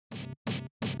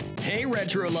Hey,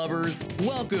 retro lovers!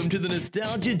 Welcome to the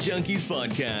Nostalgia Junkies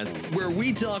podcast, where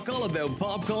we talk all about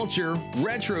pop culture,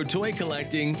 retro toy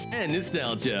collecting, and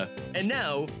nostalgia. And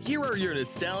now, here are your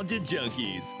Nostalgia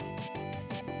Junkies.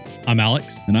 I'm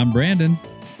Alex. And I'm Brandon.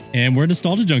 And we're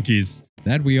Nostalgia Junkies.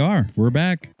 That we are. We're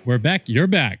back. We're back. You're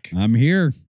back. I'm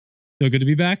here. Feel good to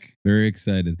be back? Very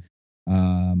excited.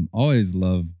 Always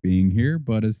love being here,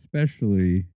 but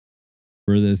especially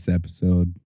for this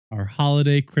episode. Our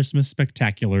holiday Christmas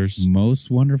spectaculars. Most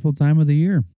wonderful time of the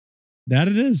year. That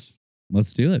it is.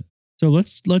 Let's do it. So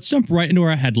let's jump right into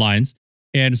our headlines.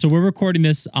 And so we're recording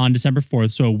this on December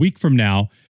 4th. So a week from now,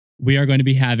 we are going to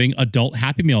be having adult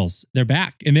Happy Meals. They're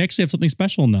back and they actually have something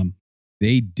special in them.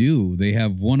 They do. They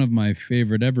have one of my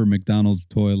favorite ever McDonald's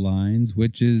toy lines,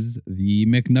 which is the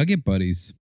McNugget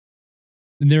Buddies.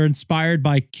 And they're inspired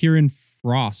by Kieran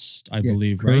Frost, I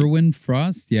believe, right? Kerwin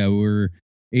Frost. Yeah, we're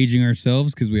aging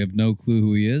ourselves because we have no clue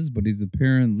who he is, but he's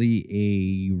apparently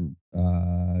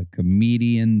a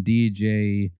comedian,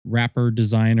 DJ, rapper,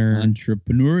 designer,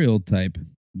 entrepreneurial type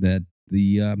that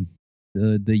the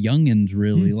youngins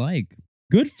really like.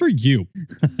 Good for you.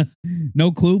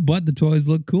 No clue, but the toys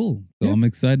look cool, so I'm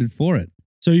excited for it.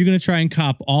 So you're going to try and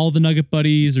cop all the Nugget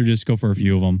Buddies or just go for a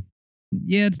few of them?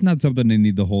 Yeah, it's not something I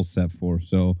need the whole set for,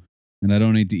 and I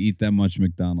don't need to eat that much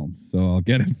McDonald's. So I'll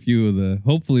get a few of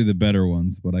hopefully the better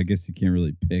ones, but I guess you can't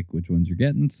really pick which ones you're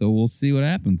getting. So we'll see what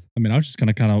happens. I mean, I was just going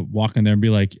to kind of walk in there and be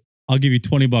like, I'll give you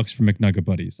 $20 for McNugget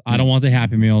Buddies. I don't want the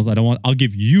Happy Meals. I'll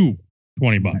give you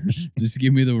 $20. Just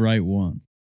give me the right one.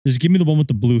 Just give me the one with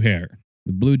the blue hair.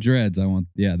 The blue dreads I want.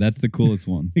 Yeah, that's the coolest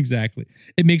one. Exactly.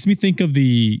 It makes me think of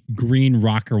the green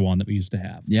rocker one that we used to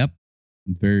have. Yep.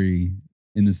 Very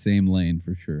in the same lane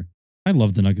for sure. I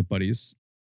love the Nugget Buddies.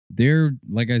 They're,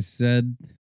 like I said,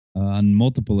 on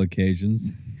multiple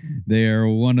occasions, they are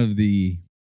one of the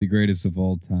greatest of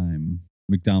all time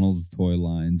McDonald's toy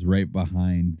lines, right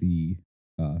behind the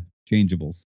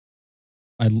changeables.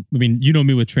 I mean, you know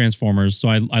me with Transformers, so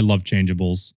I love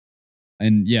changeables.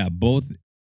 And yeah, both.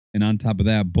 And on top of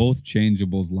that, both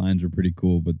changeables lines are pretty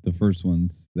cool, but the first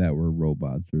ones that were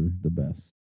robots are the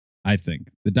best. I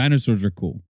think the dinosaurs are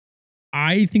cool.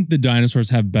 I think the dinosaurs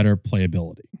have better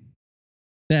playability.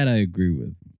 That I agree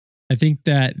with. I think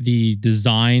that the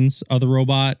designs of the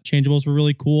robot changeables were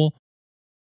really cool.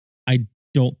 I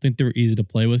don't think they were easy to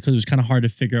play with because it was kind of hard to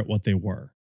figure out what they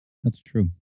were. That's true.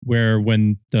 Where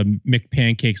when the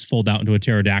McPancakes fold out into a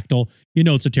pterodactyl, you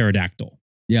know it's a pterodactyl.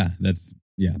 Yeah,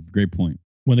 great point.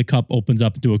 When the cup opens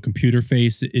up into a computer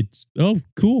face, it's, oh,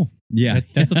 cool. Yeah.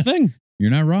 That's a thing.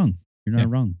 You're not wrong. You're not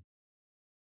wrong.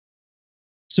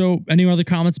 So any other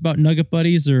comments about Nugget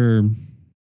Buddies or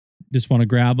just want to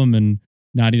grab them and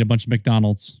not eat a bunch of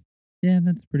McDonald's? Yeah,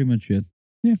 that's pretty much it.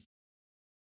 Yeah.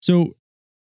 So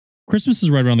Christmas is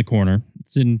right around the corner.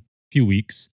 It's in a few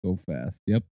weeks. Go fast.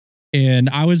 Yep. And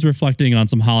I was reflecting on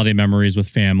some holiday memories with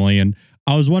family. And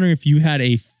I was wondering if you had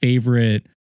a favorite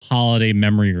holiday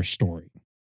memory or story.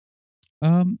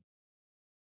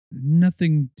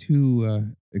 Nothing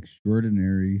too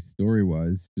extraordinary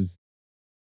story-wise. Just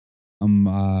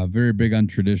I'm very big on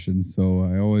tradition, so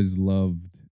I always loved,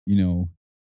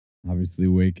 obviously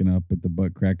waking up at the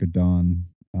butt crack of dawn.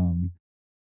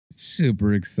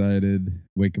 Super excited,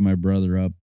 waking my brother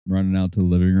up, running out to the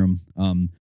living room.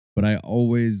 But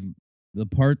the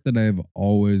part that I've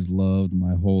always loved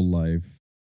my whole life,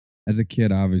 as a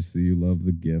kid, obviously you love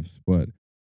the gifts, but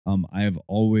I have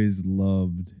always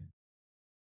loved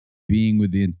being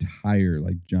with the entire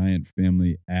giant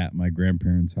family at my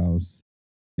grandparents' house.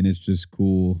 And it's just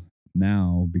cool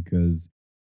now because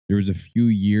there was a few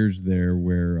years there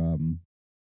where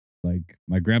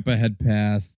my grandpa had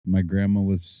passed, my grandma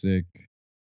was sick,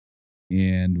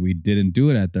 and we didn't do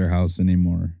it at their house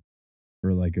anymore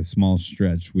for a small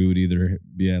stretch. We would either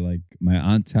be at my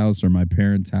aunt's house or my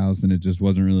parents' house, and it just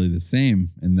wasn't really the same.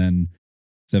 And then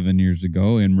 7 years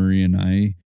ago, Anne Marie and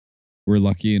I were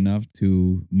lucky enough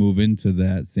to move into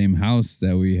that same house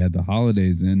that we had the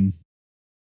holidays in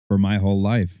for my whole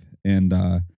life. And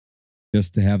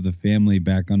just to have the family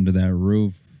back under that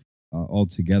roof all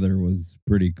together was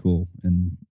pretty cool.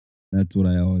 And that's what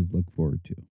I always look forward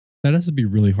to. That has to be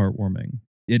really heartwarming.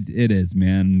 It is,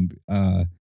 man.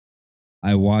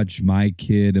 I watch my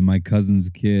kid and my cousin's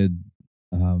kids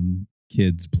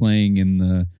playing in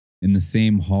the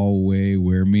same hallway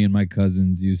where me and my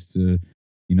cousins used to,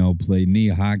 play knee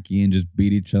hockey and just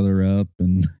beat each other up,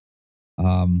 and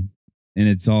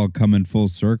it's all coming full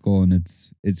circle, and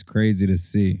it's crazy to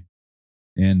see.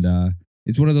 And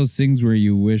it's one of those things where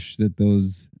you wish that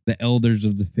the elders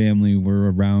of the family were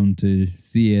around to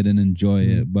see it and enjoy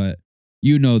it, but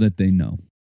that they know,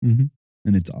 and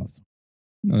it's awesome.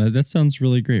 No, that sounds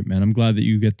really great, man. I'm glad that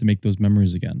you get to make those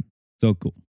memories again. So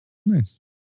cool. Nice.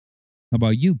 How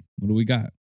about you? What do we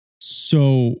got?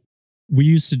 So we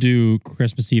used to do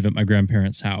Christmas Eve at my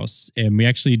grandparents' house, and we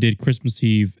actually did Christmas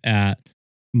Eve at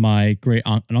my great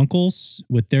aunt and uncle's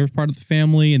with their part of the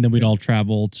family, and then we'd all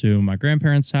travel to my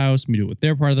grandparents' house and we do it with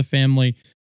their part of the family.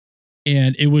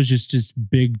 And it was just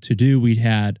big to do. We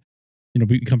had,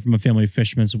 we come from a family of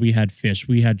fishermen, so we had fish,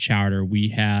 we had chowder, we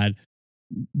had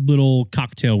little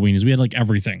cocktail weenies, we had like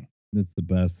everything. That's the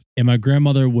best. And my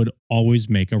grandmother would always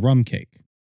make a rum cake.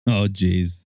 Oh,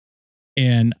 geez.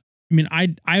 And I mean,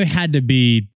 I had to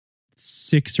be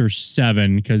 6 or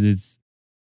 7 because it's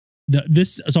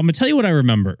this. So I'm gonna tell you what I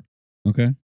remember.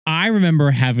 Okay. I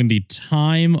remember having the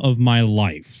time of my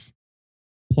life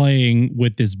playing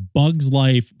with this Bugs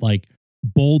Life like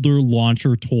boulder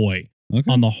launcher toy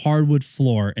on the hardwood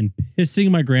floor and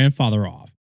pissing my grandfather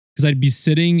off because I'd be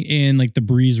sitting in like the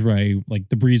breeze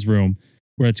room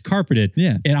where it's carpeted.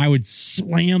 Yeah. And I would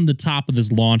slam the top of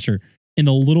this launcher and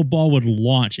the little ball would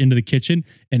launch into the kitchen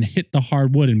and hit the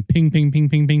hardwood and ping, ping, ping,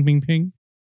 ping, ping, ping, ping.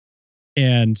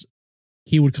 And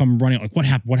he would come running like, what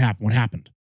happened? What happened? What happened?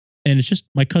 And it's just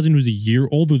my cousin who's a year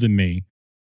older than me.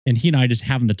 And he and I just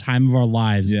having the time of our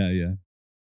lives. Yeah, yeah.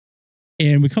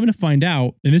 And we come to find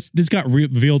out, and this got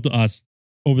revealed to us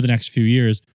over the next few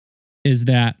years, is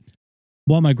that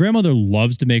while my grandmother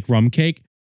loves to make rum cake,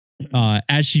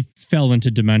 as she fell into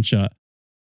dementia,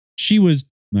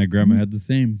 my grandma had the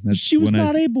same. She was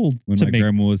not able when to my make.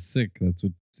 grandma was sick. That's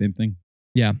what same thing.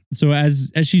 Yeah. So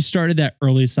as she started that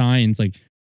early signs, like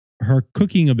her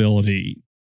cooking ability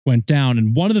went down.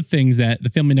 And one of the things that the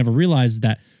family never realized is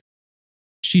that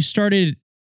she started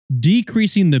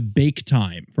decreasing the bake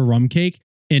time for rum cake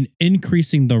and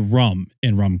increasing the rum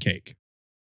in rum cake.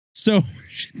 So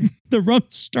the rum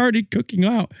started cooking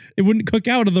out. It wouldn't cook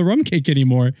out of the rum cake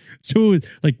anymore. So it was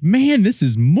like, man, this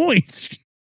is moist.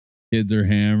 Kids are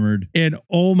hammered. And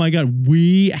oh my God,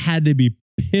 we had to be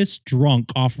pissed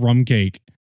drunk off rum cake.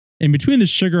 And between the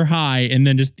sugar high and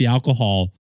then just the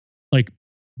alcohol, like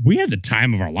we had the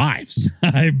time of our lives.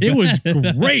 It was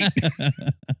great.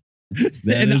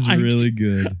 That is really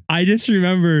good. I just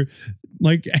remember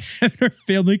like having our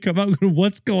family come out and go,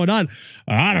 what's going on?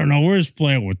 I don't know. We're just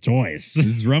playing with toys.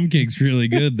 This rum cake's really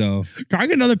good though. Can I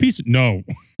get another piece? No.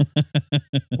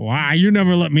 Why? You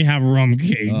never let me have rum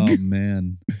cake. Oh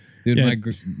man. Dude,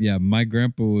 Yeah. my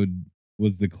grandpa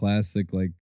was the classic,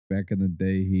 like back in the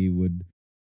day, he would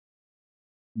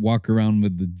walk around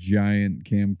with the giant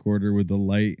camcorder with the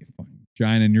light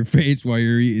shine in your face while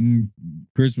you're eating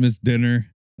Christmas dinner.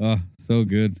 Oh, so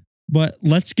good. But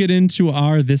let's get into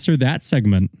our this or that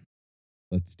segment.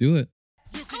 Let's do it.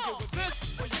 You can get with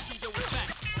this, or you can get with that.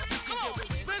 You can get with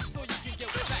this, or you can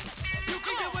get with that. You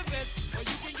can get with this, or you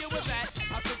can get with that.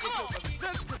 I think you get with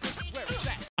this, because this is where it's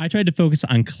at. I tried to focus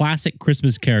on classic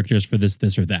Christmas characters for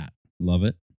this or that. Love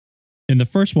it. And the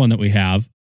first one that we have,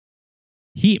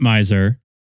 Heat Miser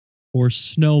or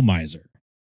Snow Miser.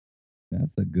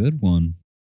 That's a good one.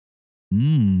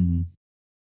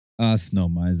 Snow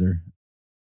Miser.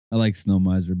 I like Snow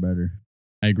Miser better.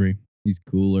 I agree. He's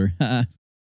cooler.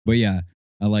 But yeah,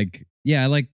 I like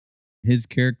his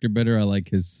character better. I like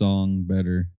his song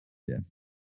better. Yeah.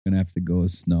 Gonna have to go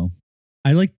with Snow.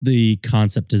 I like the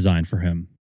concept design for him.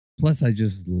 Plus I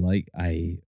just like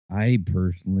I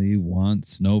personally want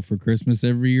snow for Christmas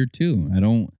every year too.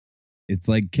 It's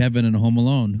like Kevin in Home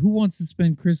Alone. Who wants to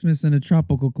spend Christmas in a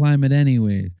tropical climate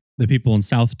anyway? The people in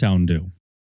Southtown do.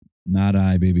 Not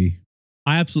I, baby.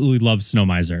 I absolutely love Snow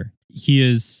Miser. He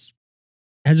has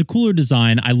a cooler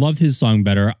design. I love his song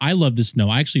better. I love the snow.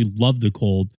 I actually love the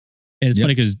cold. And it's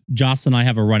funny because Joss and I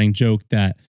have a running joke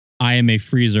that I am a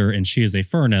freezer and she is a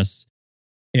furnace.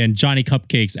 And Johnny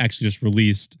Cupcakes actually just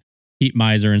released Heat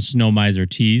Miser and Snow Miser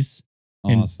teas.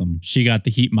 Awesome. And she got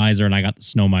the Heat Miser and I got the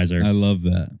Snow Miser. I love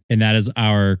that. And that is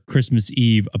our Christmas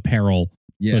Eve apparel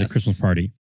for the Christmas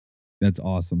party. That's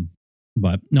awesome.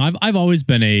 But no, I've always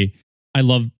been I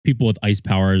love people with ice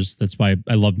powers. That's why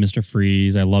I love Mr.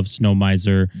 Freeze. I love Snow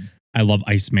Miser. I love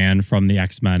Iceman from the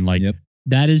X-Men. Like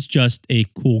that is just a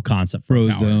cool concept for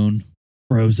Frozone.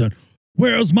 Frozone.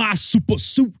 Where's my super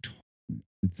suit?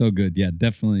 It's so good. Yeah,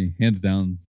 definitely. Hands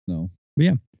down. No. But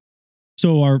yeah.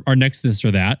 So our next this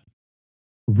or that,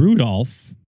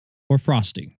 Rudolph or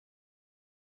Frosty?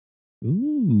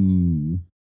 Ooh.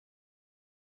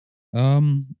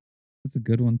 That's a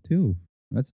good one too.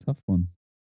 That's a tough one.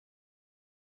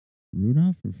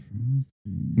 Rudolph or Frosty?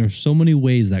 There's so many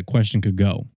ways that question could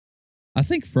go. I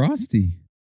think Frosty.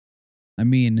 I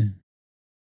mean,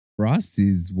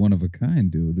 Frosty's one of a kind,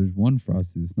 dude. There's one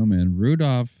Frosty the Snowman.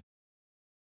 Rudolph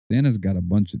Santa's got a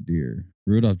bunch of deer.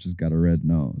 Rudolph just got a red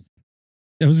nose.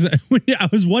 I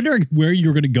was wondering where you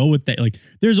were going to go with that. Like,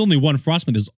 there's only one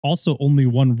Frostman. There's also only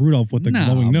one Rudolph with a No,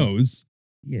 glowing but- nose.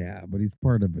 Yeah, but he's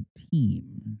part of a team.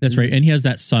 That's right. And he has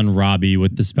that son, Robbie,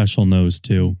 with the special nose,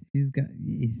 too.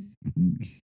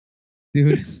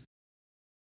 Dude.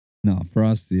 No,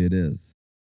 Frosty it is.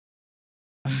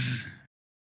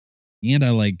 And I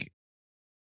like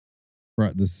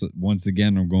this once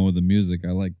again. I'm going with the music.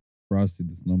 I like Frosty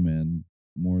the Snowman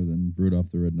more than Rudolph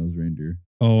the Red-Nosed Reindeer.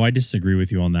 Oh, I disagree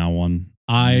with you on that one.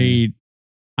 I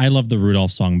love the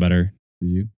Rudolph song better. Do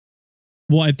you?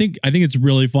 Well, I think it's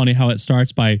really funny how it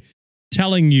starts by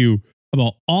telling you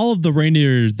about all of the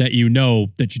reindeers that you know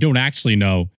that you don't actually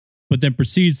know, but then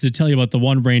proceeds to tell you about the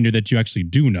one reindeer that you actually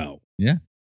do know. Yeah.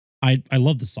 I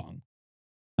love the song.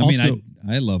 I Also- mean,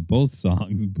 I love both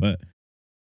songs, but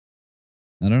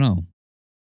I don't know.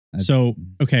 So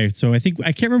I think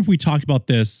I can't remember if we talked about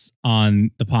this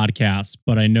on the podcast,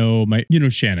 but I know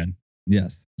Shannon.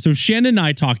 Yes. So Shannon and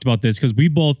I talked about this because we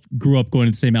both grew up going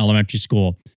to the same elementary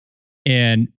school.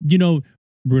 And,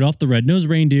 Rudolph the Red-Nosed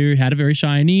Reindeer had a very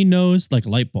shiny nose, like a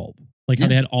light bulb, like how Yeah.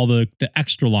 they had all the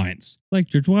extra lines. Like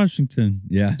George Washington.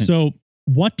 Yeah. So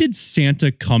what did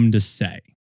Santa come to say?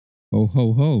 Ho,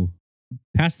 ho, ho.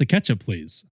 Pass the ketchup,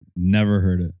 please. Never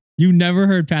heard it. You never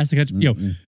heard pass the ketchup. Yo,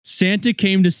 Mm-mm. Santa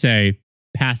came to say,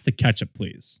 pass the ketchup,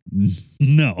 please.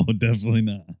 No, definitely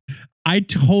not. I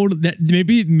told that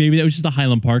maybe that was just a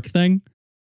Highland Park thing,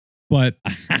 but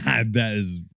That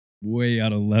is way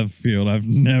out of left field. I've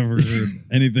never heard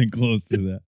anything close to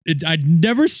that. I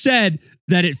never said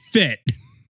that it fit.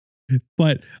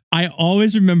 But I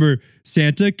always remember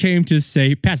Santa came to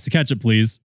say, pass the ketchup,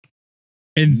 please.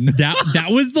 And that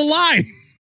was the line.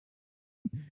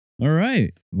 All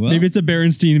right. Well, Maybe it's a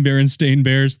Berenstain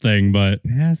Bears thing, but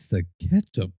pass the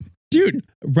ketchup. dude,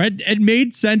 it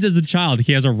made sense as a child.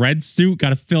 He has a red suit, got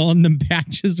to fill in them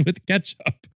patches with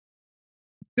ketchup.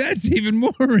 That's even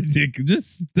more ridiculous.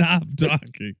 Just stop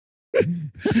talking.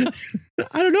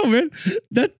 I don't know, man.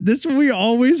 That's what we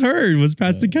always heard was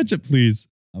pass the ketchup, please.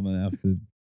 I'm gonna have to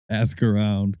ask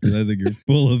around because I think you're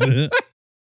full of it.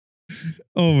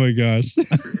 Oh my gosh.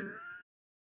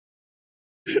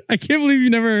 I can't believe you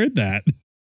never heard that.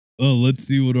 Oh, let's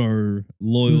see what our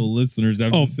loyal listeners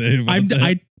have Oh, to say about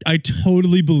that. I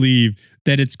totally believe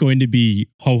that it's going to be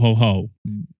ho ho ho,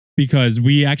 because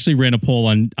we actually ran a poll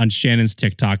on Shannon's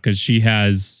TikTok because she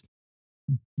has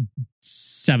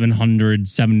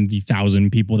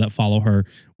 770,000 people that follow her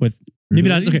with maybe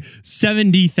Really? not okay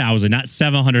 70,000, not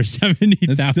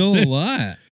 770,000. That's still a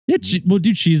lot. Yeah, well,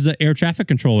 dude, she's the air traffic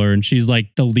controller and she's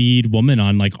like the lead woman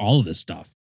on like all of this stuff.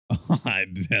 I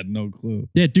had no clue.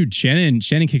 Yeah, dude, Shannon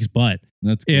kicks butt.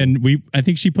 That's cool. And I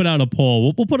think she put out a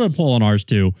poll. We'll put out a poll on ours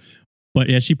too. But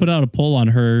yeah, she put out a poll on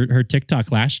her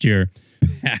TikTok last year.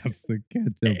 pass the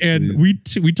ketchup. And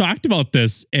please. we talked about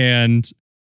this and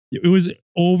it was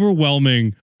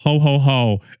overwhelming ho ho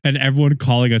ho and everyone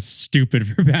calling us stupid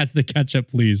for pass the ketchup,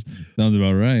 please. Sounds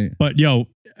about right. But yo,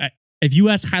 if you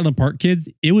ask Highland Park kids,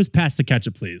 it was pass the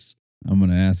ketchup, please. I'm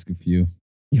gonna ask a few.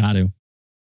 You got to.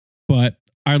 But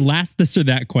our last this or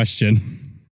that question.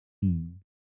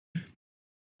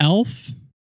 Elf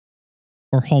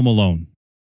or Home Alone?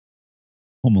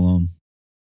 Home Alone.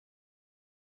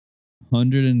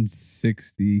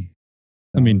 160.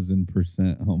 I mean-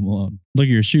 1,000% Home Alone. Look at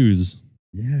your shoes.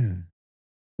 Yeah.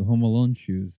 The Home Alone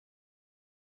shoes.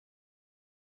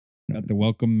 Got the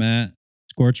welcome mat,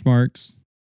 Scorch marks.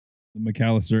 the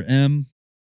McAllister M.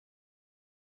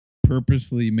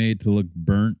 Purposely made to look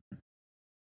burnt.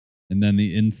 And then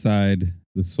the inside,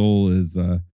 the sole is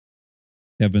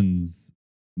Kevin's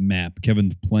map,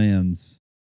 Kevin's plans.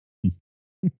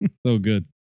 So good.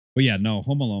 But yeah, no,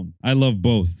 Home Alone. I love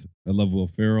both. I love Will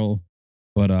Ferrell.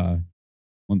 But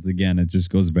once again, it just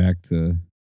goes back to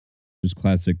just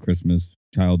classic Christmas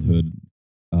childhood.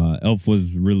 Elf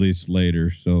was released later,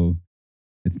 so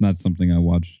it's not something I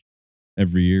watched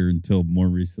every year until more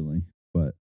recently.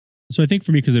 But So I think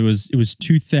for me, because it was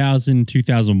 2000,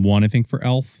 2001, I think for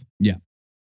Elf. Yeah.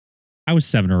 I was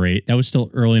 7 or 8. That was still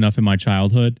early enough in my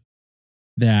childhood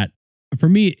that for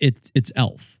me, it's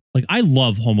Elf. Like I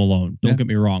love Home Alone. Don't Yeah. get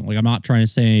me wrong. Like I'm not trying to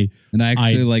say, and I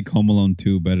actually like Home Alone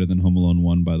 2 better than Home Alone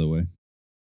 1, by the way.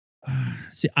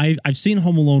 see, I've seen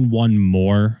Home Alone 1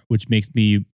 more, which makes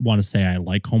me want to say I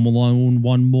like Home Alone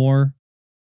 1 more.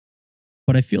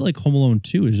 But I feel like Home Alone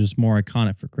 2 is just more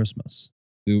iconic for Christmas.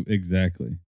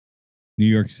 Exactly. New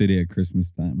York City at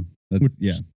Christmas time. That's Which-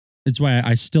 yeah. It's why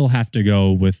I still have to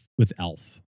go with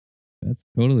Elf. That's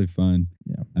totally fine.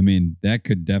 Yeah. I mean, that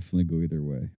could definitely go either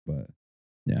way, but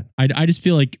Yeah. I just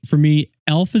feel like for me,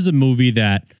 Elf is a movie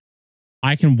that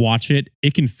I can watch it,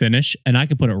 it can finish, and I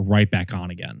can put it right back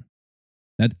on again.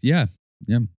 Yeah.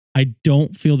 I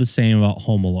don't feel the same about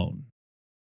Home Alone.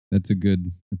 That's a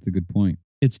good point.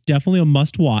 It's definitely a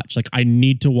must watch. Like I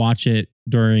need to watch it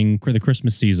during the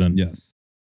Christmas season. Yes.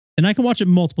 And I can watch it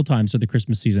multiple times during the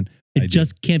Christmas season. It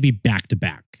just can't be back to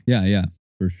back. Yeah,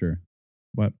 for sure.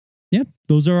 But yeah,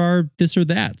 those are our this or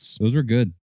that's. Those are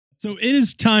good. So it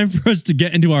is time for us to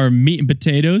get into our meat and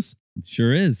potatoes. It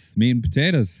sure is. Meat and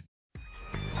potatoes.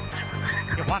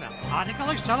 You want a particle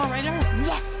accelerator?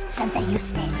 Yes, something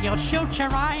useless. You'll shoot your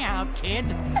eye out, kid.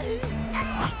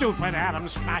 Stupid atom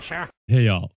smasher. Hey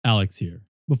y'all, Alex here.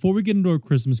 Before we get into our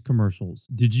Christmas commercials,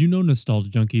 did you know Nostalgia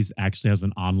Junkies actually has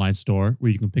an online store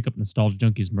where you can pick up Nostalgia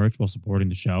Junkies merch while supporting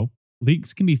the show?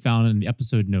 Links can be found in the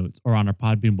episode notes or on our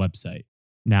Podbean website.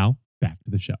 Now, back to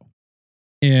the show.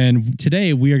 And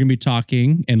today we are going to be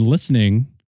talking and listening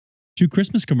to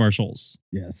Christmas commercials.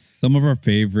 Yes. Some of our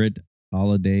favorite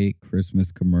holiday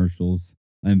Christmas commercials.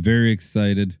 I'm very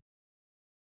excited.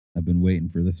 I've been waiting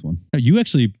for this one. You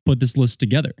actually put this list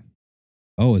together.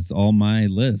 Oh, it's all my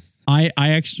list. I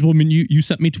actually, well, I mean, you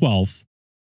sent me 12.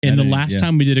 And the last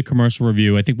time we did a commercial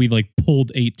review, I think we like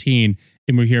pulled 18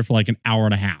 and we're here for like an hour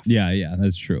and a half. Yeah,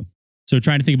 that's true. So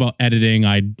trying to think about editing,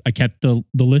 I kept the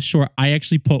list short. I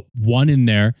actually put one in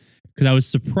there because I was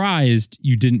surprised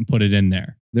you didn't put it in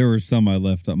there. There were some I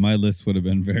left up. My list would have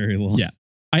been very long. Yeah.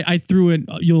 I threw in,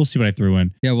 you'll see what I threw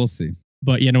in. Yeah, we'll see.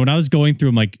 But, when I was going through,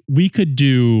 I'm like, we could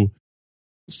do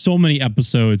so many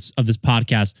episodes of this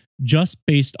podcast just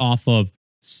based off of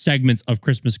segments of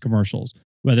Christmas commercials,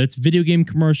 whether it's video game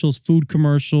commercials, food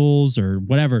commercials, or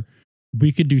whatever.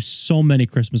 We could do so many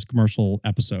Christmas commercial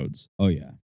episodes. Oh,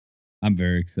 yeah. I'm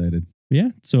very excited. Yeah.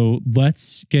 So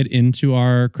let's get into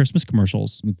our Christmas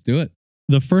commercials. Let's do it.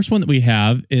 The first one that we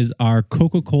have is our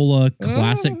Coca-Cola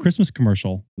classic Christmas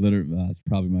commercial. Literally, it's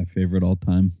probably my favorite all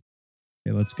time.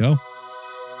 Okay, let's go.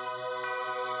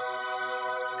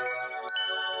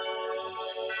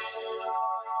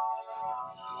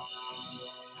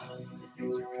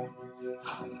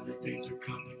 Holidays are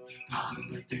coming,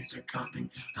 holidays are coming,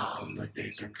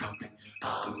 holidays are coming,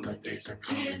 holidays are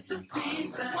coming. 'Tis the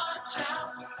season, watch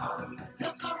out,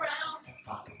 look around,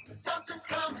 something's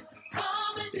coming,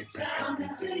 coming to town,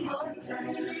 coming to your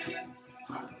town.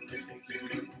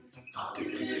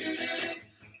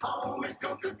 Always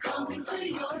coming to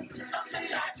your town. Something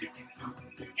magic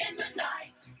in the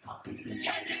night,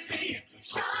 can you see it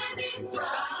shining bright?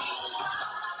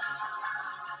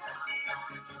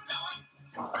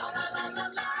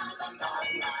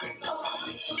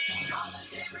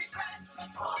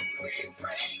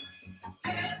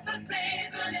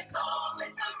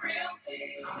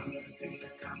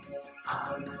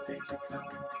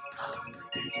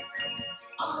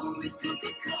 Always good to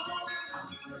come.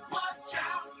 Watch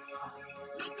out.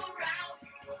 Look around.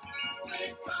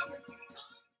 We're coming.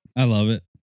 I love it.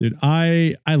 Dude,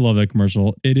 I love that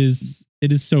commercial. It is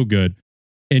so good.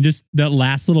 And just that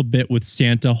last little bit with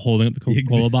Santa holding up the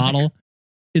Coca-Cola bottle.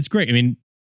 It's great. I mean,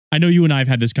 I know you and I have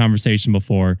had this conversation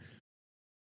before.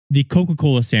 The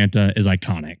Coca-Cola Santa is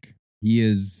iconic. He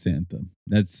is Santa.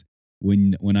 That's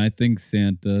when I think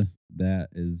Santa, that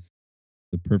is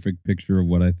the perfect picture of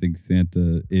what I think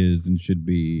Santa is and should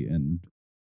be and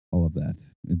all of that.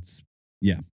 It's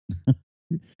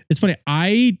funny.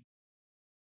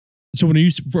 So when you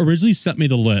originally sent me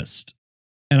the list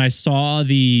and I saw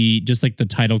the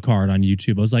title card on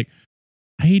YouTube, I was like,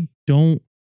 I don't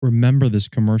remember this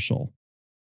commercial,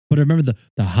 but I remember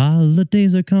the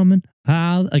holidays are coming.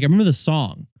 I remember the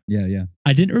song. Yeah.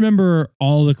 I didn't remember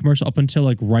all the commercial up until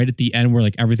like right at the end where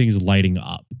like everything's lighting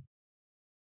up.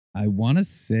 I want to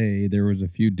say there was a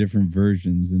few different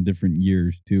versions in different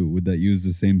years too that use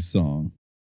the same song.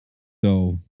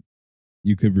 So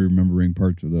you could be remembering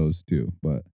parts of those too,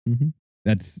 but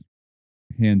that's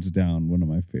hands down one of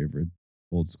my favorite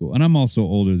old school. And I'm also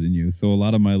older than you, so a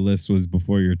lot of my list was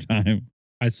before your time.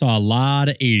 I saw a lot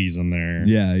of 80s in there.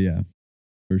 Yeah,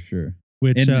 for sure.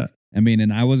 Which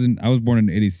and I was born in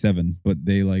 87, but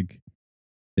they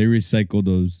recycled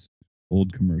those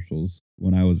old commercials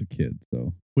when I was a kid.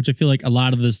 So, which I feel like a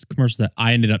lot of this commercials that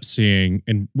I ended up seeing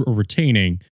and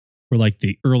retaining were like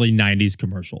the early 90s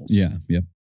commercials. Yeah, yep.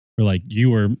 Where like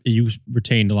you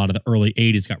retained a lot of the early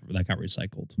 80s that got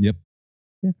recycled. Yep.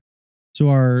 Yeah. So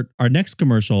our next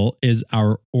commercial is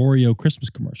our Oreo Christmas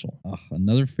commercial.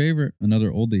 Another favorite, another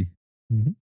oldie.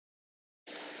 Mm-hmm.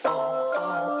 The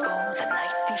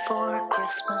night before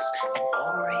Christmas, an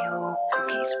Oreo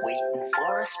cookie's waiting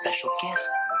for a special guest.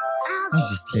 I'll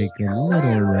just take a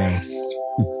little rest.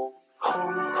 Ho, ho,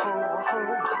 ho,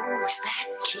 who's that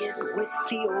kid with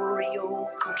the Oreo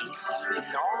cookies? And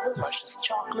all the luscious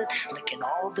chocolate, licking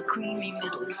all the creamy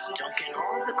middles, dunking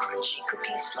all the crunchy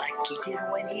cookies like he did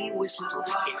when he was little.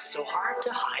 It's so hard to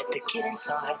hide the kid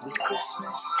inside with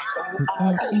Christmas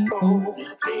and oh,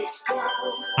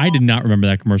 I did not remember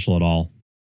that commercial at all.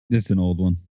 It's an old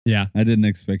one. Yeah. I didn't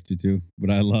expect you to, but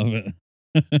I love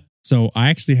it. So I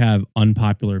actually have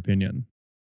unpopular opinion.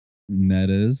 And that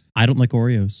is, I don't like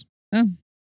Oreos. I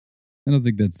don't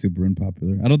think that's super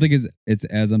unpopular. I don't think it's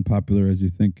as unpopular as you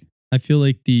think. I feel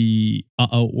like the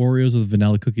Oreos with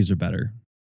vanilla cookies are better.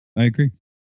 I agree.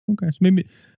 Okay. So maybe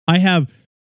I have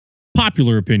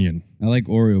popular opinion. I like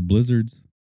Oreo blizzards.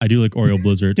 I do like Oreo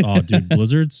blizzards. Oh, dude,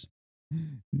 blizzards.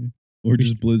 Or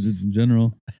just blizzards in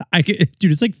general.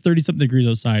 Dude, it's like 30 something degrees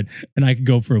outside and I could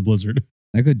go for a blizzard.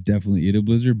 I could definitely eat a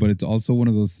blizzard, but it's also one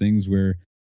of those things where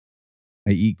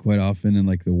I eat quite often in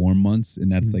like the warm months,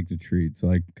 and that's like the treat.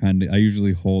 So I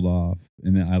usually hold off,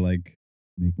 and then I like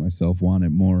make myself want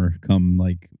it more come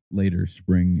like later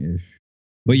spring-ish.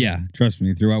 But yeah, trust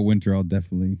me, throughout winter I'll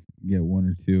definitely get one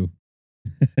or two.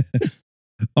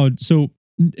 Oh, so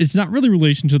it's not really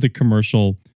relation to the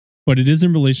commercial, but it is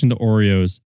in relation to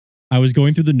Oreos. I was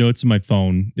going through the notes on my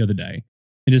phone the other day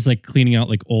and just like cleaning out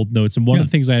like old notes. And one of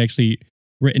the things I had actually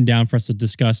written down for us to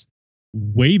discuss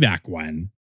way back when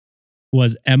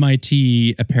was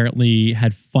MIT apparently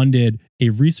had funded a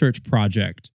research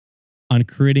project on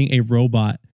creating a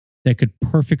robot that could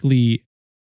perfectly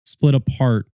split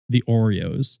apart the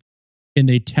Oreos. And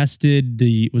they tested had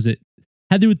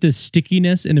to do with the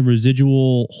stickiness and the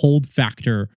residual hold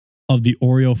factor of the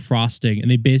Oreo frosting. And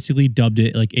they basically dubbed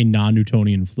it like a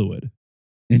non-Newtonian fluid.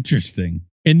 Interesting.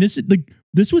 And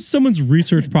this was someone's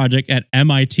research project at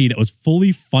MIT that was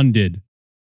fully funded.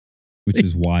 Which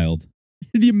is wild.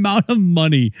 The amount of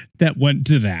money that went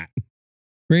to that.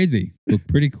 Crazy. Look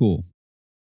pretty cool.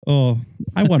 Oh,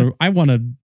 I want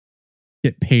to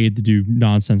get paid to do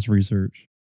nonsense research.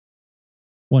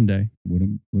 One day.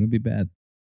 Wouldn't be bad.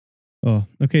 Oh,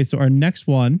 okay. So our next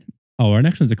one's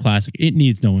a classic. It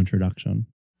needs no introduction.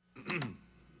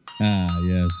 Ah,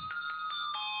 yes.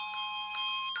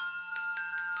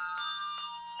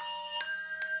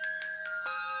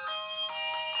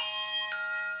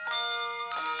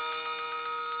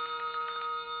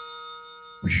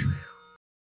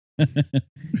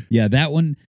 Yeah, that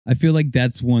one, I feel like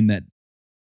that's one that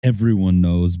everyone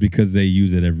knows because they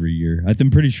use it every year. I'm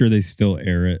pretty sure they still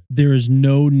air it. There is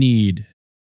no need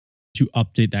to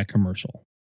update that commercial.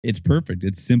 It's perfect.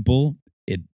 It's simple.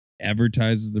 It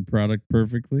advertises the product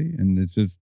perfectly, and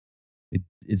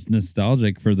it's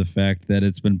nostalgic for the fact that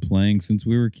it's been playing since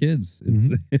we were kids.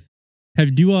 It's Have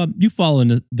you follow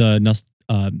the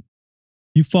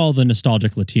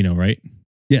nostalgic Latino, right?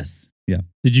 Yes. Yeah.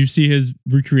 Did you see his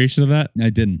recreation of that?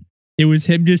 I didn't. It was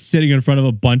him just sitting in front of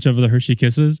a bunch of the Hershey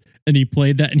Kisses, and he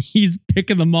played that, and he's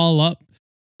picking them all up,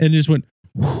 and just went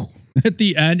whoo, at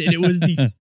the end, and it was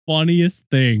the funniest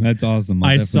thing. That's awesome.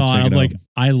 I saw it. I'm like,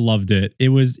 I loved it. It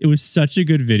was such a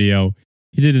good video.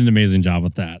 He did an amazing job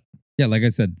with that. Yeah, like I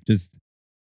said, just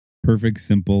perfect,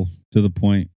 simple, to the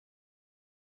point.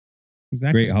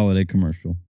 Exactly. Great holiday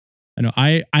commercial. I know.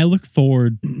 I look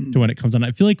forward to when it comes on.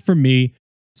 I feel like for me,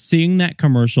 seeing that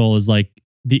commercial is like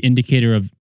the indicator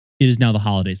of it is now the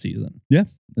holiday season. Yeah,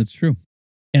 that's true.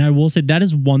 And I will say that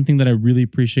is one thing that I really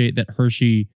appreciate that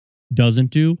Hershey doesn't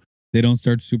do. They don't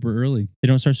start super early.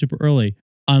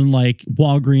 Unlike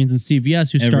Walgreens and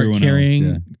CVS, who start Everyone carrying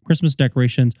else, Christmas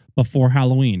decorations before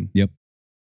Halloween. Yep.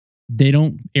 They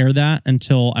don't air that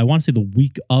until I want to say the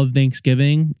week of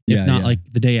Thanksgiving, if not like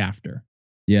the day after.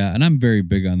 Yeah, and I'm very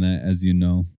big on that, as you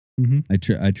know. Mm-hmm.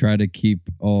 I try to keep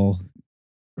all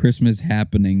Christmas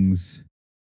happenings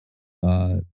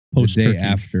Post the day turkey.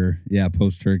 after. Yeah,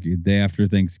 post turkey, day after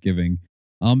Thanksgiving.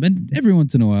 And every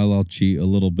once in a while I'll cheat a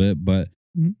little bit, but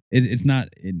it's not.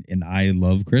 And I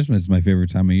love Christmas; it's my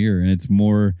favorite time of year, and it's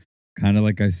more kind of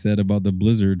like I said about the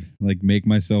blizzard, like make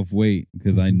myself wait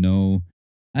because I know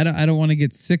I don't want to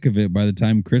get sick of it by the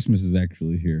time Christmas is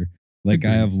actually here. Like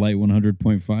I have Light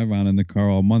 100.5 on in the car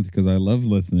all month because I love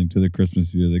listening to the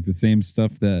Christmas music, the same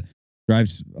stuff that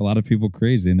drives a lot of people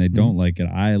crazy and they don't like it.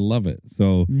 I love it.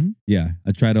 So yeah,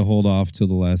 I try to hold off till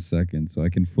the last second so I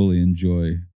can fully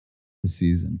enjoy the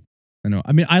season. I know.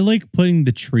 I mean, I like putting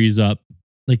the trees up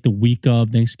like the week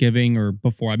of Thanksgiving or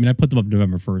before. I mean, I put them up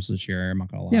November 1st this year. I'm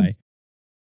not going to lie. Yeah.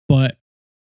 But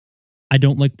I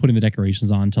don't like putting the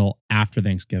decorations on until after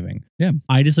Thanksgiving. Yeah.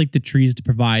 I just like the trees to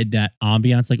provide that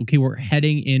ambiance. Like, okay, we're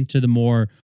heading into the more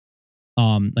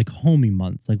like homey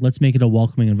months. Like, let's make it a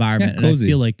welcoming environment. Yeah, cozy. And I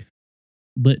feel like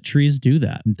lit trees do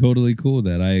that. I'm totally cool with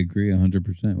that. I agree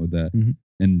 100% with that.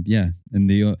 And yeah,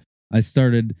 and I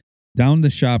started down the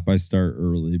shop. I start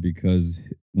early because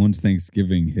once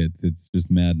Thanksgiving hits, it's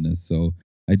just madness. So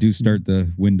I do start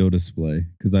the window display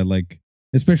because I like,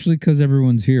 especially because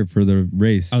everyone's here for the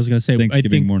race. I was going to say,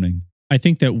 Thanksgiving morning. I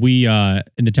think that we, in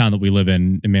the town that we live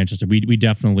in Manchester, we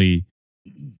definitely,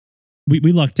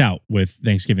 we lucked out with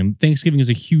Thanksgiving. Thanksgiving is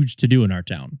a huge to do in our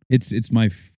town. It's my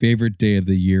favorite day of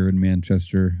the year in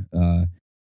Manchester.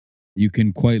 You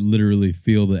can quite literally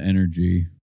feel the energy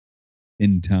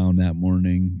in town that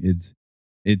morning.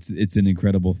 It's an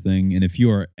incredible thing. And if you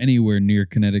are anywhere near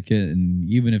Connecticut, and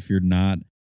even if you're not,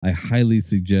 I highly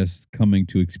suggest coming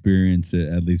to experience it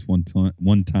at least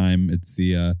one time. It's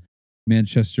the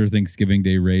Manchester Thanksgiving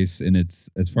Day race, and it's,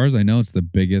 as far as I know, it's the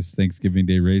biggest Thanksgiving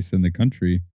Day race in the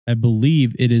country. I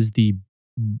believe it is the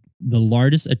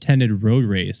largest attended road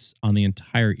race on the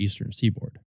entire Eastern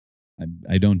Seaboard.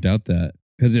 I don't doubt that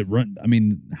because it run. I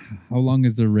mean, how long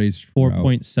is the race?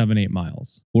 4.78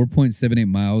 miles. 4.78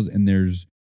 miles, and there's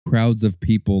crowds of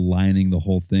people lining the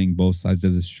whole thing, both sides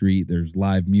of the street. There's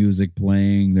live music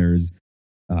playing. There's,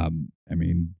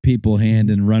 people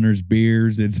handing runners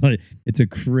beers. It's like, it's a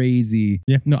crazy.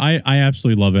 Yeah, no, I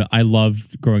absolutely love it. I love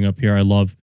growing up here. I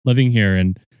love living here.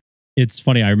 And it's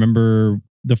funny. I remember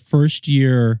the first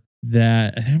year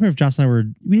that, I remember if Josh and I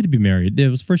we had to be married. It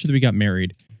was the first year that we got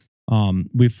married.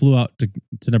 We flew out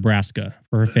to Nebraska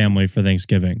for her family for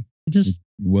Thanksgiving. It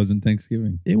wasn't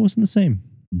Thanksgiving. It wasn't the same.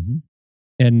 Mm-hmm.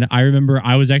 And I remember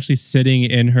I was actually sitting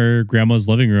in her grandma's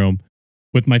living room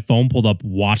with my phone pulled up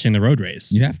watching the road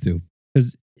race. You have to.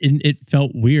 Because it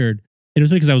felt weird. It was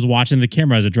because I was watching the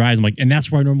camera as it drives. I'm like, and that's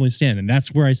where I normally stand. And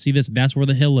that's where I see this. And that's where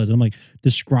the hill is. And I'm like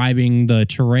describing the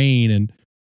terrain. And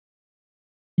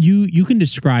you can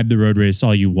describe the road race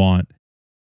all you want.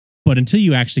 But until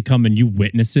you actually come and you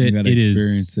witness it, You gotta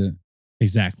experience it.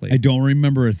 Exactly. I don't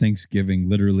remember a Thanksgiving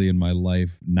literally in my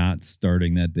life not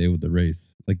starting that day with the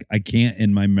race. Like, I can't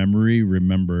in my memory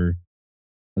remember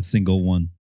a single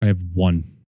one. I have one.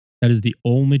 That is the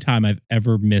only time I've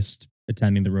ever missed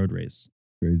attending the road race.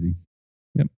 Crazy.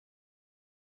 Yep.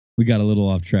 We got a little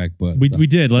off track, but we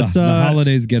did. Let's the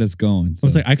holidays get us going. I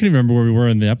was like, I couldn't remember where we were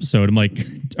in the episode. I'm like,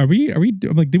 are we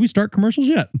I'm like, did we start commercials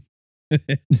yet?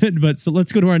 But so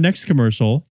let's go to our next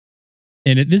commercial.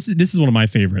 And this is one of my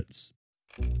favorites.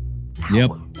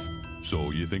 Yep.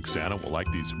 So you think Santa will like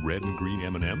these red and green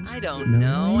M&Ms? I don't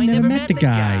know. I never met the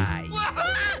guy.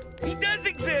 He does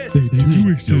exist. They do Do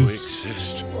exist.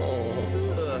 exist.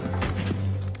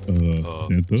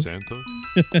 Santa? Santa?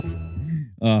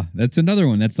 That's another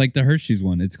one. That's like the Hershey's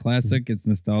one. It's classic. It's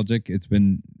nostalgic. It's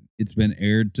been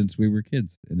aired since we were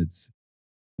kids, and it's,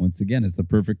 once again, it's the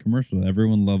perfect commercial.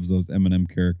 Everyone loves those M&M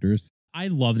characters. I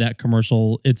love that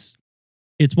commercial. It's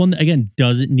one that, again,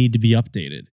 doesn't need to be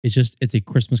updated. It's a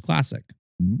Christmas classic.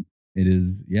 It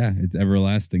is, yeah, it's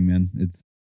everlasting, man. It's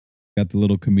got the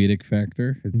little comedic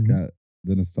factor. It's got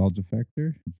the nostalgia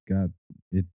factor. It's got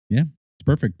it. Yeah, it's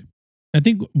perfect. I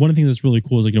think one of the things that's really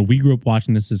cool is, like, we grew up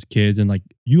watching this as kids, and like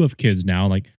you have kids now,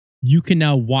 like you can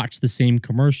now watch the same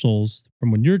commercials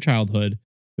from when your childhood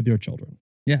with your children.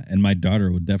 Yeah, and my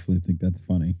daughter would definitely think that's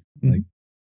funny. Like,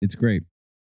 it's great.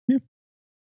 Yeah.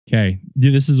 Okay,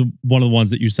 dude, this is one of the ones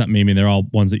that you sent me. I mean, they're all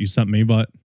ones that you sent me, but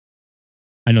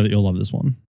I know that you'll love this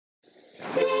one.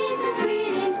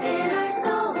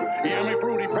 Yummy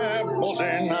fruity pebbles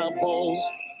in apples.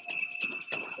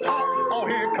 Oh,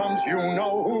 here comes you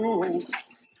know who.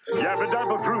 Yabba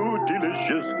dabba fruit,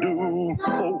 delicious do.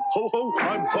 Ho, ho, ho,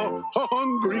 I'm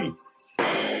hungry.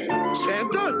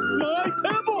 Santa, my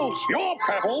pebbles, your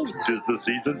pebbles. 'Tis the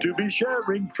season to be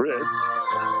sharing, Fred.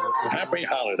 Happy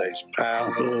holidays,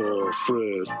 pal. Oh,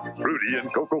 Fred. Fruity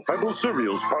and Cocoa Pebbles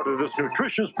cereals, part of this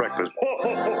nutritious breakfast. Ho,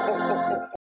 ho, ho, ho,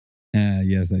 ho.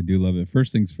 Yes, I do love it.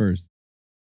 First things first.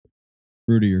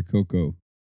 Fruity or cocoa?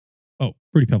 Oh,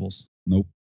 Fruity Pebbles. Nope.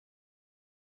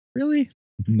 Really?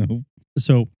 Nope.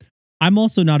 So I'm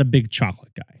also not a big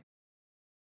chocolate guy.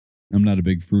 I'm not a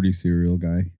big fruity cereal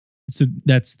guy. So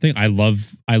that's the thing. I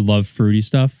love fruity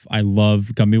stuff. I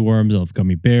love gummy worms. I love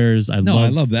gummy bears. I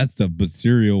love that stuff, but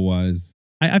cereal wise,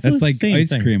 I feel that's like the same ice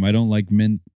thing. cream. I don't like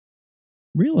mint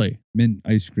Really?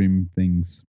 ice cream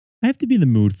things. I have to be in the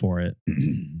mood for it.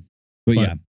 But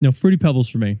yeah, No, Fruity Pebbles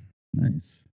for me.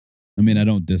 nice. I mean, I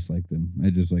don't dislike them. I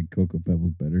just like Cocoa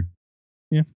Pebbles better.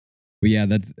 Yeah. But yeah,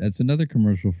 that's another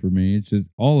commercial for me. It's just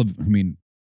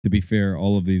to be fair,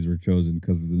 all of these were chosen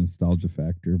because of the nostalgia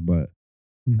factor. But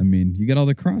I mean, you got all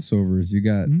the crossovers. You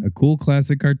got a cool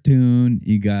classic cartoon.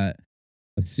 You got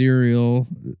a cereal.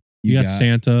 You got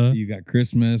Santa. You got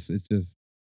Christmas. It's just,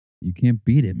 you can't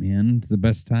beat it, man. It's the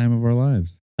best time of our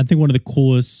lives. I think one of the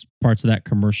coolest parts of that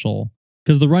commercial,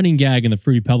 because the running gag in the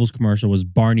Fruity Pebbles commercial was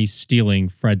Barney stealing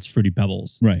Fred's Fruity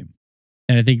Pebbles. Right.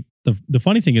 And I think the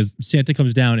funny thing is Santa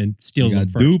comes down and steals He them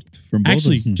got first. duped from both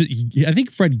Actually, of them. I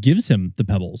think Fred gives him the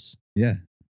pebbles. Yeah.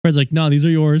 Fred's like, no, these are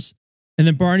yours. And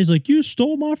then Barney's like, you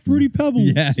stole my fruity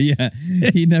pebbles. Yeah.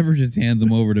 He never just hands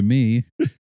them over to me.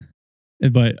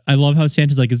 But I love how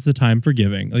Santa's like, it's the time for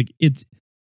giving. Like it's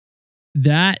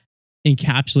that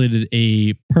encapsulated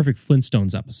a perfect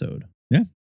Flintstones episode. Yeah.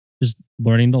 Just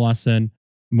learning the lesson,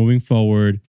 moving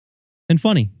forward, and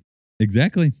funny.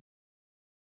 Exactly.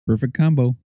 Perfect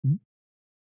combo.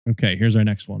 Okay, here's our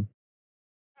next one.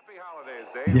 Happy holidays,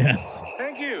 Dave. Yes.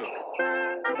 Thank you.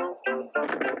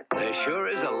 There sure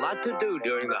is a lot to do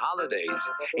during the holidays.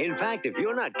 In fact, if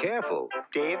you're not careful,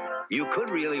 Dave? you could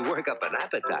really work up an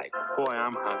appetite. Boy,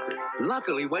 I'm hungry.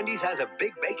 Luckily, Wendy's has a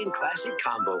Big Bacon Classic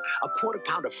combo. A quarter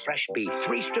pound of fresh beef,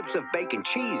 3 strips of bacon,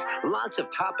 cheese, lots of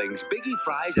toppings, biggie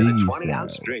fries, and Biggie a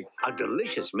 20-ounce fries. drink. A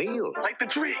delicious meal. Like the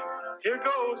tree. Here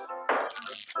goes.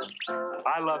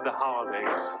 I love the holidays.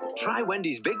 Try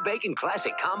Wendy's Big Bacon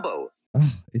Classic combo.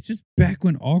 It's just back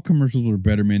when all commercials were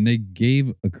better, man. They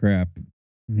gave a crap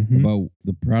about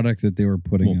the product that they were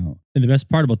putting out. And the best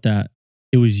part about that,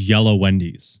 it was yellow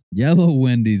Wendy's. Yellow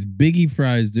Wendy's, biggie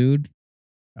fries, dude.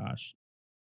 Gosh.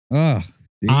 Ugh.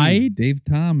 Dave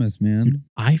Thomas, man.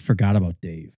 I forgot about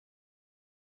Dave.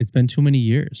 It's been too many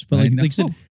years. But I like know. you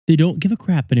said, they don't give a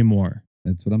crap anymore.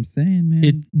 That's what I'm saying,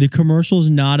 man. The commercial's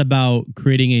not about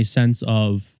creating a sense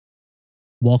of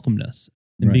welcomeness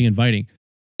and Right. being inviting.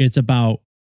 It's about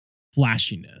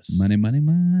flashiness. Money, money,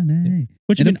 money.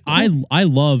 Which And I mean, I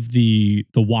love the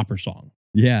Whopper song.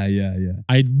 Yeah.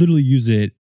 I literally use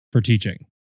it for teaching.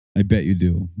 I bet you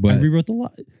do. I But rewrote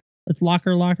let's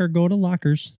locker, go to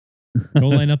lockers. Go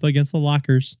line up against the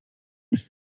lockers.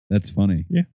 that's funny.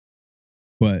 Yeah.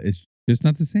 But it's just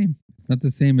not the same. It's not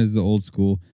the same as the old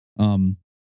school.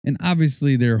 And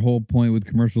obviously their whole point with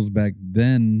commercials back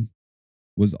then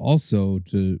was also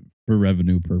for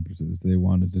revenue purposes. They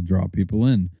wanted to draw people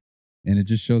in. And it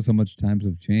just shows how much times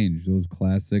have changed. Those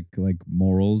classic like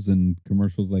morals and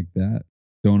commercials like that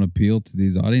don't appeal to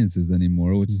these audiences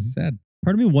anymore, which is sad.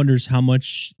 Part of me wonders how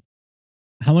much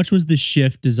was the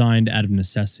shift designed out of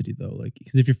necessity though? Like,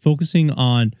 because if you're focusing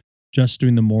on just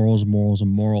doing the morals,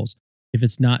 if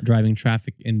it's not driving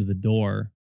traffic into the door,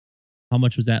 how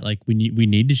much was that like we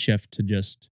need to shift to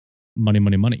just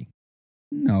money?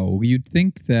 No, you'd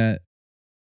think that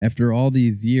after all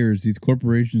these years, these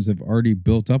corporations have already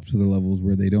built up to the levels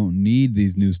where they don't need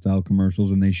these new style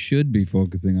commercials and they should be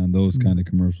focusing on those kind of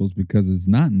commercials because it's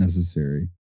not necessary.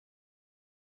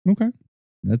 Okay.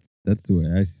 That's the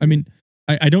way I see it. I mean,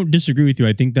 I don't disagree with you.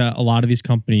 I think that a lot of these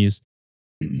companies,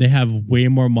 they have way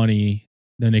more money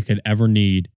than they could ever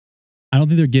need. I don't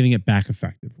think they're giving it back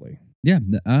effectively. Yeah,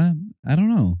 I don't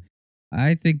know.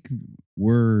 I think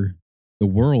the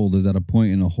world is at a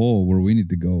point in a hole where we need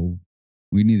to go.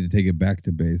 We need to take it back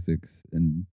to basics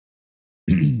and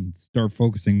start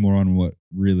focusing more on what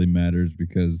really matters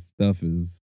because stuff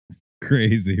is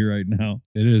crazy right now.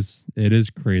 It is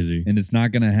crazy. And it's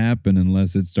not going to happen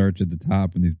unless it starts at the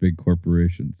top in these big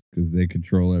corporations because they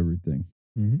control everything.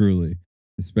 Truly.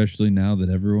 Especially now that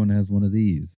everyone has one of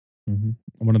these.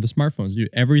 One of the smartphones, dude.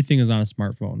 Everything is on a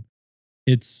smartphone.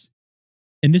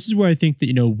 And this is where I think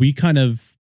that, we kind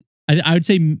of, I would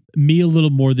say me a little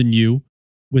more than you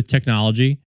with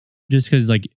technology, just because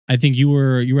like, I think you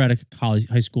were at a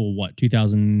high school,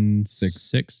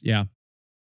 2006? Yeah.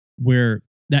 Where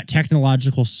that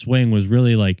technological swing was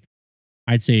really like,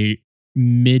 I'd say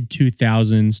mid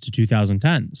 2000s to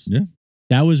 2010s. Yeah.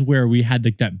 That was where we had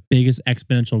like that biggest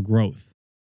exponential growth.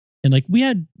 And like we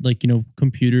had like,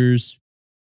 computers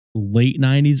late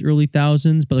 90s, early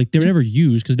thousands, but like they were never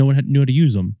used because no one knew how to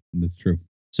use them. That's true.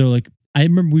 So like I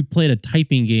remember we played a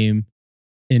typing game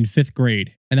in 5th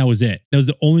grade and that was it. That was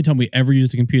the only time we ever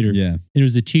used a computer. Yeah. And it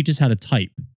was to teach us how to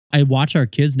type. I watch our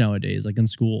kids nowadays, like in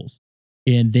schools,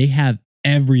 and they have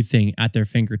everything at their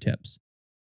fingertips,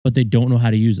 but they don't know how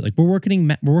to use it. Like we're working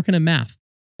in math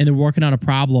and they're working on a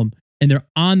problem and they're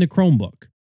on the Chromebook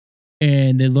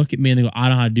and they look at me and they go, I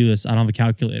don't know how to do this. I don't have a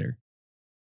calculator.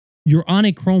 You're on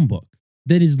a Chromebook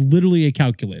that is literally a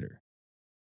calculator.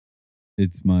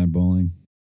 It's mind-blowing.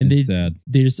 And it's sad.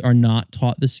 They just are not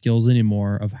taught the skills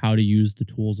anymore of how to use the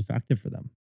tools effective for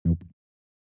them. Nope.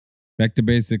 Back to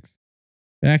basics.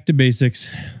 Abakai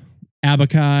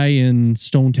and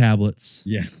stone tablets.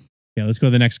 Yeah. Yeah, let's go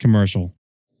to the next commercial.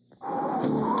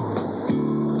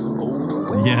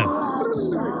 Yes.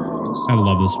 I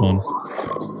love this one.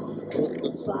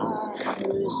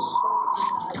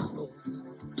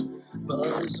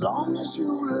 But as long as you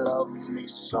love me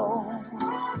so,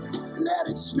 let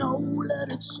it snow,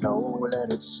 let it snow,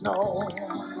 let it snow.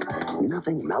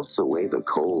 Nothing melts away the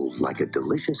cold like a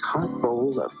delicious hot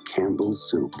bowl of Campbell's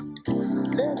soup.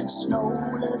 Let it snow,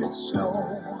 let it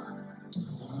snow.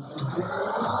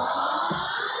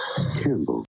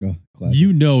 Campbell. Oh, classic.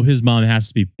 You know his mom has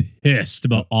to be pissed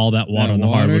about all that water That on the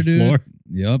water, hardwood dude. floor.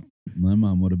 Yep. My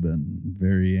mom would have been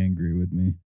very angry with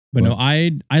me. But no,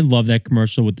 I love that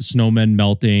commercial with the snowmen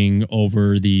melting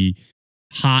over the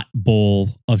hot bowl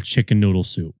of chicken noodle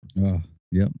soup. Oh,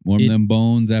 yep. Warm them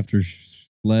bones after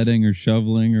sledding or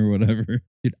shoveling or whatever.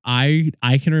 Dude, I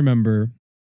can remember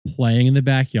playing in the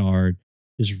backyard,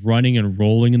 just running and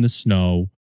rolling in the snow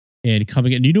and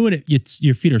coming in. You know what?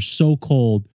 Your feet are so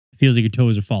cold, it feels like your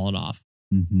toes are falling off.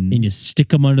 Mm-hmm. And you stick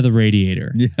them under the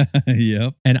radiator. Yeah,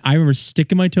 yep. And I remember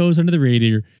sticking my toes under the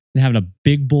radiator and having a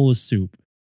big bowl of soup.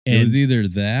 And It was either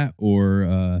that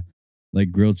or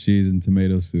like grilled cheese and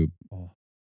tomato soup.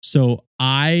 so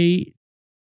I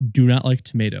do not like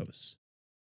tomatoes.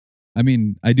 I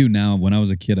mean, I do now. When I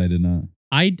was a kid, I did not.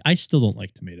 I still don't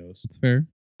like tomatoes. It's fair.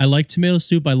 I like tomato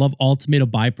soup. I love all tomato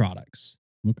byproducts.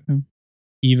 Okay.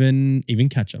 Even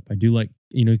ketchup. I do like,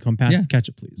 come past Yeah. the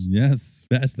ketchup, please. Yes,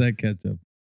 that's that ketchup.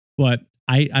 But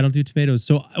I don't do tomatoes.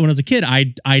 So when I was a kid,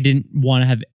 I didn't want to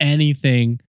have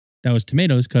anything that was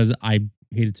tomatoes because I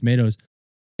hated tomatoes.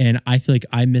 And I feel like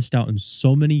I missed out on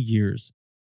so many years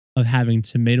of having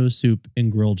tomato soup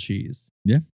and grilled cheese.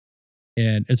 Yeah.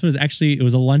 And it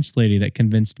was a lunch lady that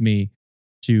convinced me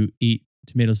to eat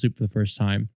tomato soup for the first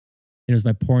time. And it was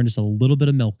by pouring just a little bit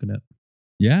of milk in it.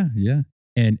 Yeah, yeah.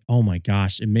 And oh my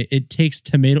gosh, it takes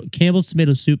Campbell's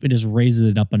tomato soup and just raises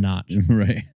it up a notch.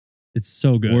 Right. It's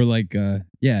so good. Or like,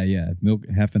 milk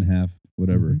half and half,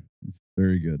 whatever. It's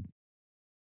very good.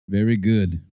 Very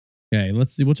good. Okay,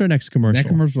 let's see. What's our next commercial? That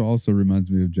commercial also reminds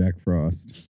me of Jack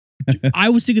Frost. I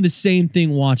was thinking the same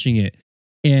thing watching it.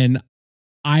 And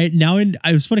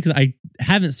it was funny because I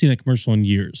haven't seen that commercial in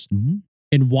years. Mm-hmm.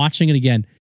 And watching it again,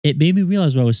 it made me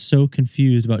realize why I was so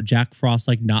confused about Jack Frost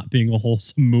like not being a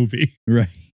wholesome movie. Right.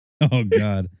 Oh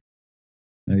God.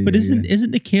 But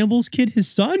isn't the Campbell's kid his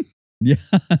son? Yeah.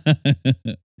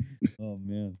 Oh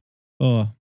man. Oh.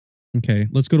 Okay,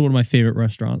 let's go to one of my favorite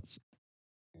restaurants.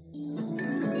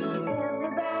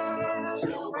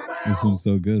 This one's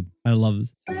so good. I love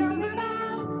this.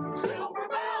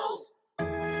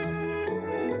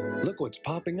 Look what's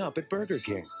popping up at Burger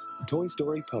King. Toy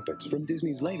Story puppets from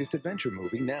Disney's latest adventure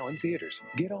movie, now in theaters.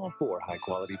 Get all 4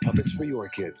 high-quality puppets for your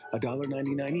kids.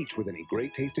 $1.99 each with any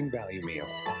great tasting value meal.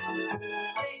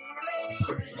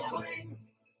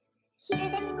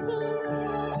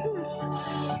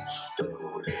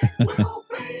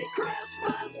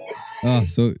 Oh,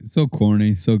 so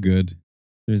corny, so good.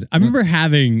 I remember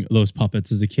having those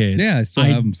puppets as a kid. Yeah, I still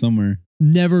have them somewhere.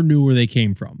 Never knew where they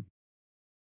came from.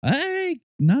 I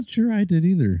not sure I did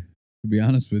either. To be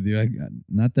honest with you,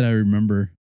 not that I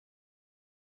remember.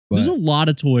 But There's a lot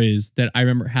of toys that I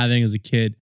remember having as a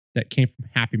kid that came from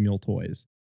Happy Meal toys.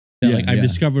 That I've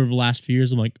discovered over the last few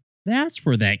years. I'm like, that's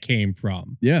where that came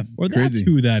from. Yeah, or that's crazy.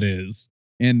 who that is.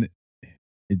 And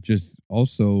it just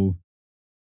also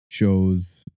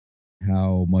shows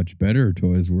how much better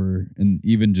toys were, and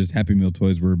even just Happy Meal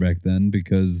toys were back then,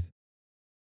 because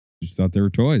you just thought they were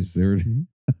toys. They were.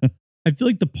 I feel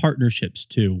like the partnerships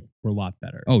too were a lot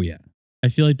better. Oh yeah. I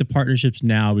feel like the partnerships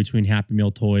now between Happy Meal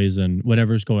toys and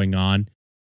whatever's going on,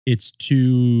 it's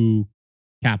too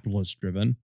capitalist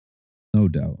driven. No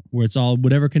doubt. Where it's all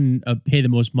whatever can pay the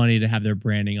most money to have their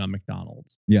branding on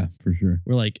McDonald's. Yeah, for sure.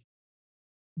 We're like,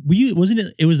 it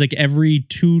was like every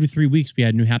 2 to 3 weeks we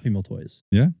had new Happy Meal toys.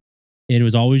 Yeah. And it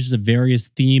was always just a various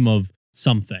theme of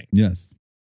something. Yes.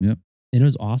 Yep. And it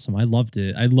was awesome. I loved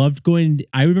it. I loved going.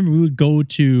 I remember we would go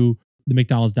to the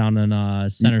McDonald's down on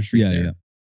Center Street there. Yeah.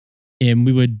 And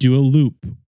we would do a loop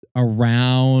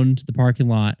around the parking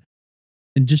lot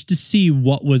and just to see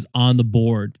what was on the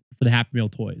board for the Happy Meal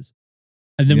toys.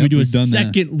 And then we do a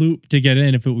second loop to get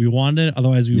in if we wanted it.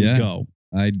 Otherwise, we would go.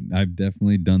 I've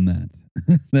definitely done that.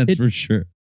 That's for sure.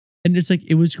 And it's like,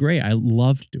 it was great. I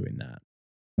loved doing that.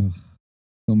 Ugh,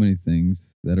 so many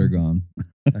things that are gone.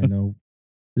 I know.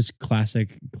 Just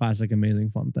classic,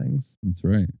 amazing fun things. That's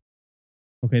right.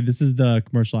 Okay, this is the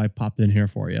commercial I popped in here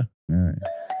for you. All right.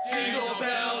 Jingle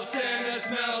bells, Santa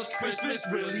smells, Christmas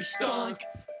really stunk.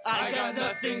 I got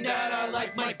nothing that I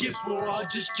like, my gifts were all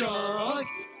just junk.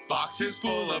 Boxes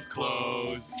full of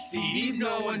clothes. CDs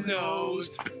no one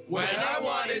knows. When I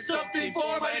wanted something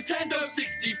for my Nintendo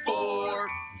 64.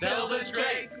 Zelda's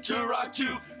great, Turok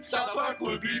 2, South Park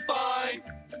would be fine.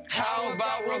 How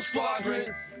about Rogue Squadron?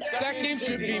 That game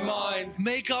should be mine.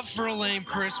 Make up for a lame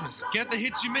Christmas. Get the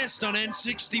hits you missed on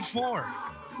N64.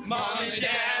 Mom and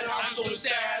Dad, I'm so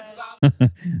sad.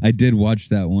 I did watch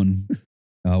that one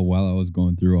while I was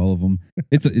going through all of them.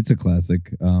 It's a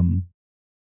classic.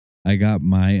 I got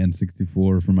my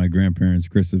N64 from my grandparents'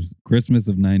 Christmas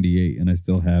of '98, and I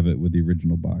still have it with the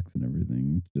original box and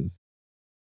everything. It's just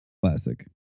classic.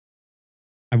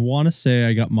 I want to say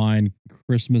I got mine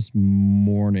Christmas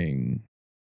morning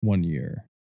one year.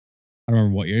 I don't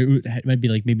remember what year. It might be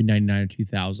like maybe 99 or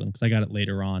 2000 because I got it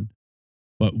later on.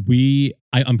 But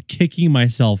I'm kicking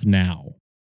myself now.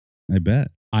 I bet.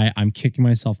 I'm kicking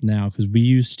myself now because we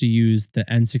used to use the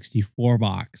N64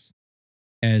 box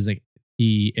as like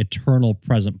the eternal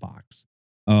present box.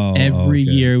 Oh, every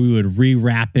year we would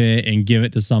rewrap it and give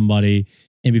it to somebody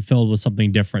and be filled with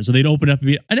something different. So they'd open up and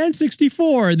be an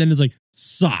N64, and then it's like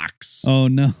socks. Oh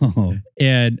no!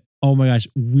 And oh my gosh,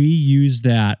 we used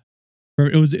that.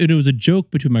 It was a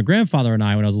joke between my grandfather and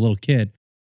I when I was a little kid.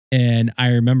 And I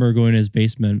remember going to his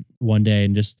basement one day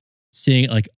and just seeing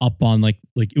it like up on like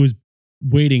it was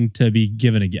waiting to be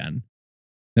given again.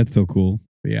 That's so cool.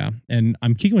 But yeah, and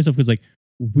I'm kicking myself because like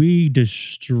we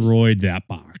destroyed that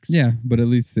box. Yeah, but at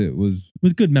least it was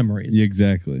with good memories. Yeah,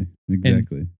 exactly.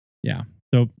 And, yeah.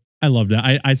 So I loved it.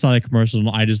 I saw that commercial and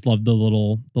I just loved the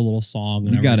little song.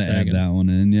 And you got to add that one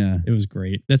in. Yeah. It was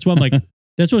great. That's why I'm like,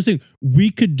 that's what I was saying. We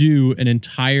could do an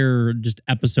entire just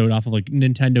episode off of like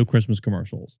Nintendo Christmas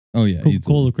commercials. Oh yeah.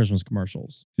 Coca-Cola Christmas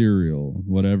commercials. Cereal,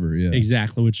 whatever. Yeah.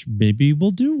 Exactly. Which maybe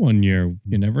we'll do one year.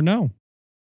 You never know.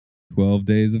 12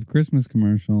 days of Christmas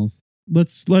commercials.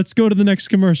 Let's go to the next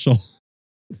commercial.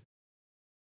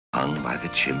 Hung by the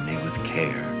chimney with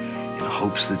care in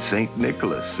hopes that St.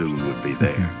 Nicholas soon would be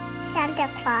there. Santa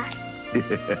Claus.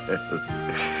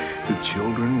 The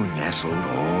children were nestled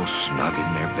all snug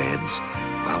in their beds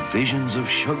while visions of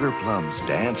sugar plums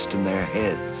danced in their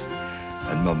heads.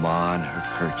 And Mama in her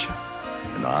kerchief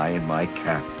and I in my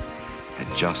cap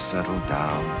had just settled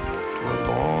down to a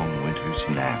long winter's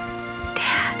nap.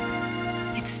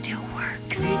 Dad, it still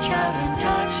works. Reach out and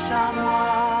touch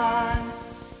someone.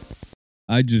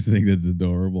 I just think that's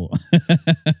adorable.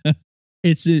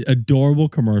 It's an adorable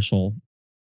commercial.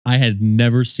 I had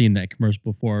never seen that commercial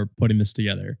before putting this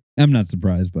together. I'm not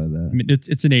surprised by that. I mean,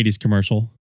 it's an 80s commercial.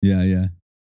 Yeah, yeah.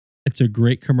 It's a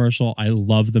great commercial. I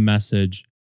love the message.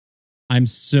 I'm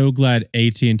so glad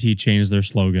AT&T changed their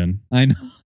slogan. I know.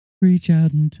 Reach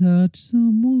out and touch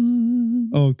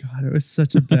someone. Oh God, it was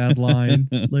such a bad line.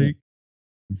 Like,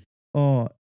 oh,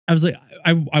 I was like,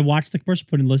 I watched the commercial,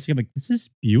 put in listening. I'm like, this is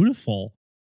beautiful.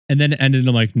 And then it ended, and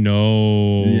I'm like,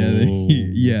 no.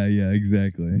 Yeah, yeah,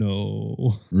 exactly.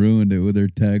 No. Ruined it with their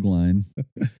tagline.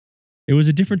 It was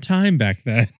a different time back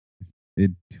then.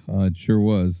 It sure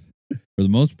was. For the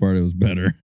most part, it was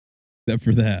better. Except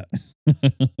for that.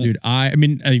 Dude, I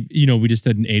mean, we just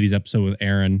did an 80s episode with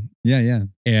Aaron. Yeah, yeah.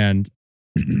 And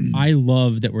I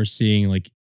love that we're seeing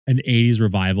like an 80s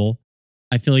revival.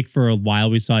 I feel like for a while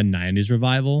we saw a 90s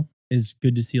revival. It's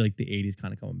good to see like the 80s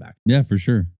kind of coming back. Yeah, for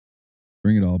sure.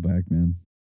 Bring it all back, man.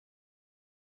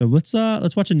 So let's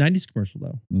watch a 90s commercial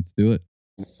though. Let's do it.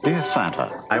 Dear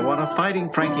Santa, I want a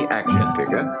Fighting Frankie action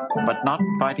figure, but not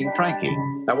Fighting Frankie.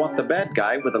 I want the bad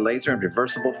guy with a laser and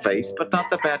reversible face, but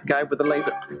not the bad guy with a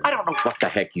laser. I don't know what the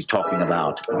heck he's talking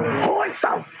about.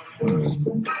 Awesome!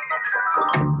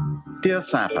 Dear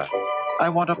Santa, I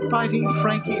want a Fighting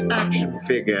Frankie action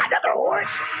figure. Another horse?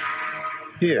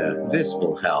 Here, this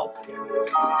will help.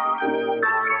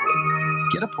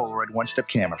 Get a Polaroid one-step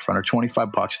camera for under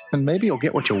 $25, and maybe you'll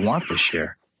get what you want this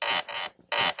year.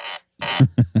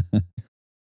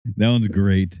 That one's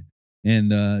great. And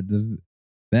does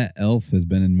that elf has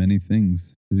been in many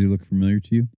things. Does he look familiar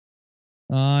to you?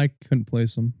 I couldn't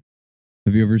place him.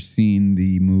 Have you ever seen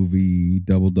the movie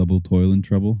Double Double Toil and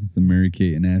Trouble? It's the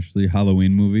Mary-Kate and Ashley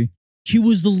Halloween movie. He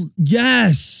was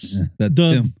Yeah, that's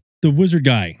him. The wizard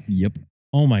guy. Yep.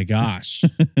 Oh my gosh.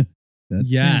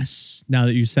 Yes. Now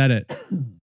that you said it.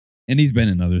 And he's been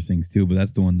in other things too, but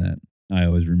that's the one that I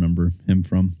always remember him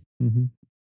from. Mm-hmm.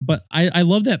 But I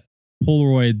love that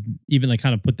Polaroid even like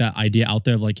kind of put that idea out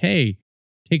there of like, hey,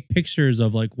 take pictures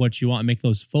of like what you want and make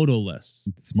those photo lists.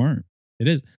 It's smart. It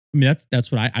is. I mean,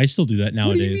 that's what I still do that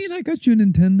nowadays. What do you mean? I got you a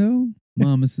Nintendo?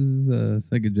 Mom, this is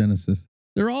Sega Genesis.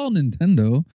 They're all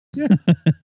Nintendo. Yeah.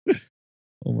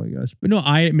 Oh my gosh. But no,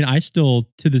 I still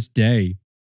to this day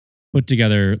put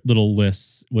together little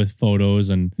lists with photos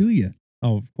and do you?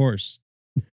 Oh, of course.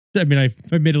 I mean,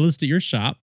 I made a list at your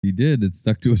shop. He did. It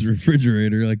stuck to his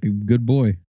refrigerator like a good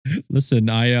boy. Listen,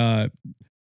 I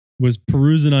was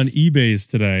perusing on eBay's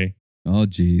today. Oh,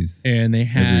 geez. And they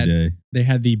had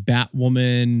the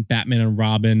Batwoman, Batman and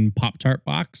Robin Pop-Tart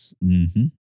box. Mm-hmm.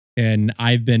 And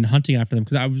I've been hunting after them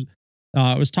because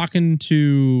I was talking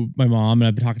to my mom, and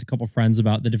I've been talking to a couple friends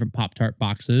about the different Pop-Tart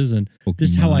boxes and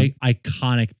just how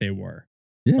iconic they were.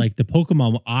 Yeah. Like the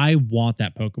Pokemon, I want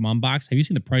that Pokemon box. Have you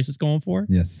seen the price it's going for?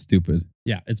 Yes, stupid.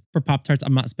 Yeah, it's for Pop-Tarts.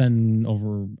 I'm not spending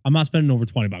over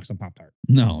 $20 on Pop-Tart.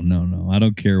 No. I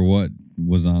don't care what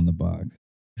was on the box.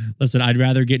 Listen, I'd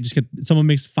rather get someone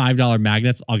makes $5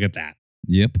 magnets. I'll get that.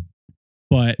 Yep.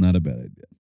 But not a bad idea.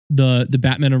 The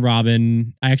Batman and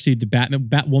Robin, the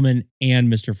Batwoman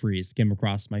and Mr. Freeze came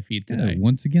across my feed today. Yeah,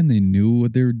 once again, they knew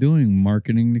what they were doing,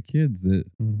 marketing to kids. That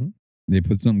they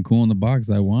put something cool in the box.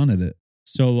 I wanted it.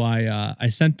 So I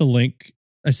sent the link.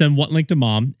 I sent one link to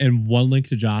Mom and one link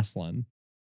to Jocelyn.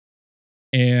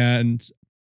 And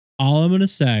all I'm going to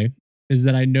say is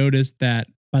that I noticed that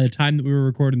by the time that we were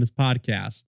recording this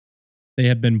podcast, they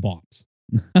have been bought.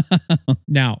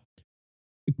 Now,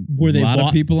 were they a lot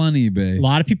of people on eBay? A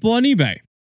lot of people on eBay.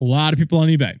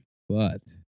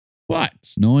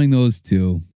 But knowing those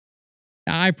two,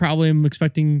 I probably am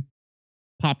expecting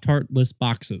Pop-Tart list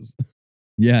boxes.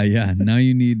 Yeah. Now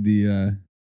you need the.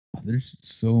 There's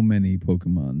so many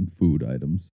Pokemon food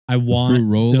items. I want fruit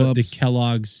roll-ups. The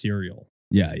Kellogg's cereal.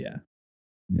 Yeah,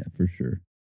 for sure.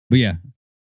 But yeah,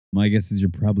 my guess is you're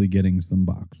probably getting some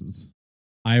boxes.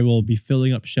 I will be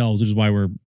filling up shelves, which is why we're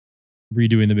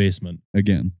redoing the basement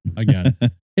again.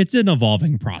 It's an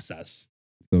evolving process.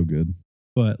 So good.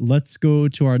 But let's go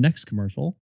to our next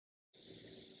commercial.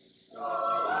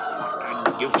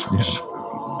 Yes.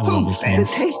 The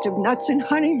taste of nuts and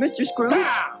honey, Mr. Scrooge.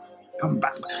 Come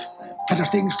back. Better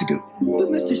things to do. But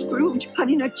Mr. Scrooge,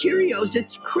 Honey Nut Cheerios,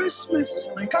 it's Christmas.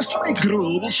 Just make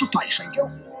gruel will suffice, thank you.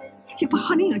 Yeah, but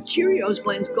Honey Nut Cheerios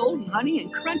blends golden honey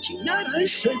and crunchy nuts. I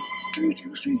said, did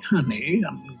you say honey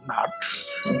and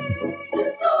nuts?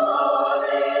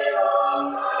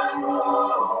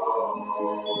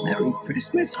 Merry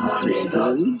Christmas, Mr.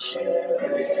 Scrooge.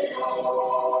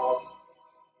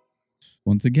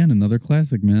 Once again, another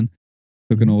classic, man.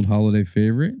 Took an old holiday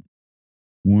favorite,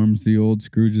 warms the old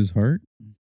Scrooge's heart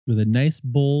with a nice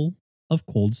bowl of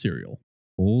cold cereal.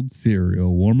 Cold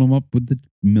cereal, warm them up with the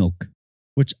milk.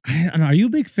 Which I don't know. Are you a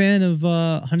big fan of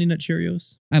Honey Nut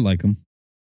Cheerios? I like them.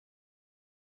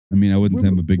 I mean, I wouldn't say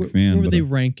I'm a big fan. Where would they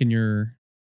rank in your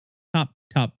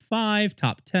top 5,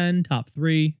 top 10, top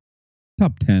 3?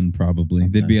 Top 10, probably.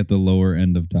 They'd be at the lower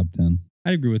end of top 10.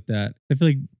 I'd agree with that. I feel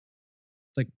like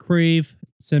it's like Crave,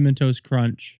 Cinnamon Toast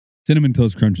Crunch. Cinnamon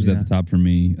Toast Crunch is at the top for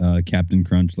me. Captain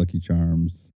Crunch, Lucky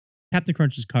Charms. Captain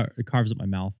Crunch just carves up my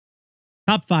mouth.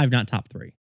 Top 5, not top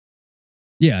 3.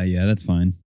 Yeah, that's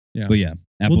fine. Yeah. But yeah,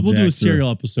 we'll do a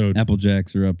cereal episode. Apple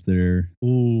Jacks are up there.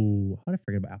 Ooh, how did I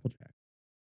forget about Apple Jacks?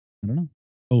 I don't know.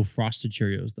 Oh, Frosted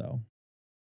Cheerios, though.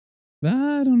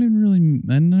 I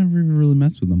never really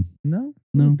mess with them. No?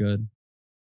 Good.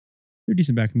 They're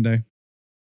decent back in the day.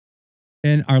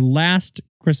 And our last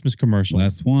Christmas commercial.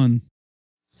 Last one.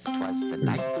 'Twas the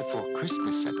night before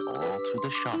Christmas, and all through the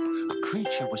shop a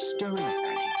creature was stirring,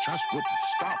 and he just wouldn't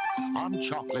stop. On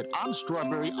chocolate, on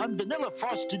strawberry, on vanilla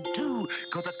frosted too,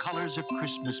 go the colors of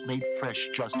Christmas made fresh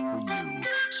just for you.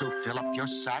 So fill up your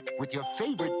sack with your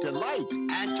favorite delight,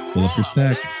 and Fill up your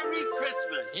sack. Merry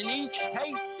Christmas in each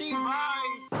tasty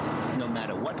bite. No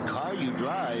matter what car you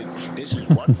drive, this is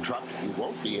one truck you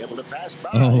won't be able to pass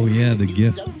by. Oh yeah, the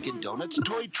gift. Dunkin' Donuts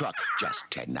toy truck, just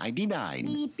 $10.99.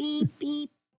 Beep, beep, beep.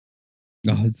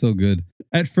 Oh, it's so good.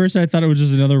 At first, I thought it was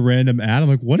just another random ad. I'm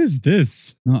like, what is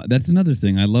this? No, that's another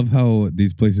thing. I love how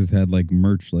these places had like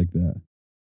merch like that.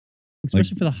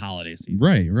 Especially for the holiday season.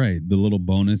 Right. The little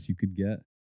bonus you could get.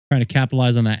 Trying to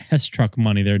capitalize on that Hess truck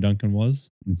money there, Duncan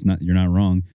was. You're not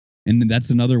wrong. And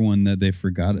that's another one that they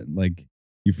forgot. Like,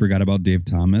 you forgot about Dave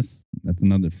Thomas. That's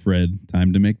another Fred.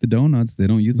 Time to make the donuts. They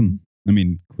don't use them. I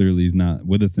mean, clearly he's not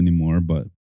with us anymore, but.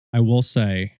 I will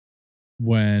say,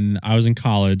 when I was in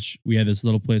college, we had this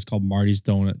little place called Marty's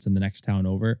Donuts in the next town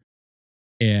over.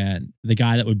 And the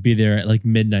guy that would be there at like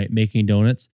midnight making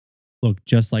donuts looked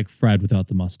just like Fred without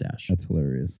the mustache. That's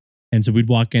hilarious. And so we'd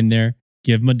walk in there,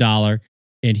 give him $1,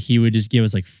 and he would just give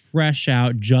us like fresh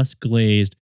out, just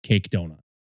glazed cake donut.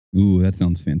 Ooh, that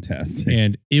sounds fantastic.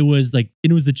 And it was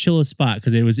the chillest spot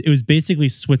because it was basically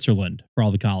Switzerland for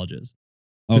all the colleges.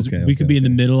 We could be in the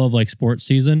middle of like sports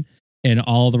season, and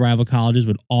all the rival colleges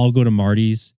would all go to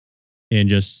Marty's and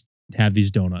just have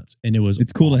these donuts. And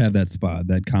it's cool to have that spot,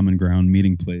 that common ground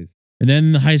meeting place. And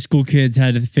then the high school kids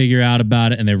had to figure out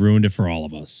about it, and they ruined it for all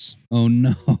of us. Oh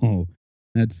no.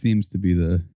 That seems to be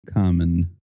the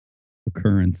common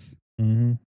occurrence.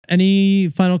 Mm-hmm. Any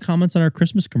final comments on our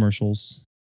Christmas commercials?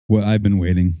 Well, I've been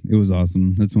waiting. It was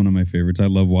awesome. That's one of my favorites. I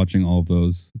love watching all of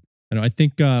those. I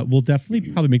think we'll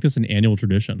definitely probably make this an annual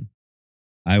tradition.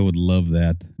 I would love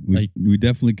that. We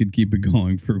definitely could keep it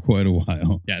going for quite a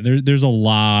while. Yeah, there's a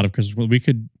lot of Christmas. We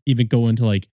could even go into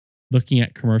like looking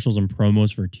at commercials and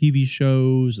promos for TV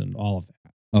shows and all of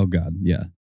that. Oh God, yeah.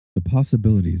 The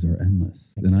possibilities are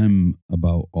endless, and I'm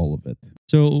about all of it.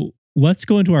 So let's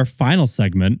go into our final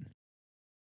segment,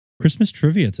 Christmas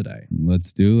trivia today.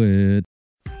 Let's do it.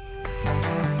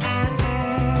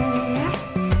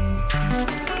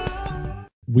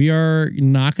 We are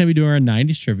not going to be doing our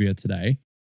 90s trivia today,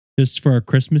 just for our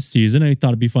Christmas season. I thought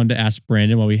it'd be fun to ask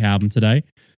Brandon while we have him today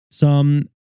some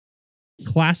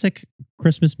classic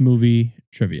Christmas movie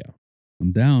trivia.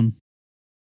 I'm down.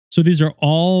 So these are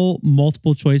all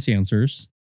multiple choice answers.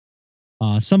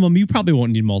 Some of them you probably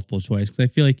won't need multiple choice because I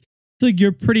feel like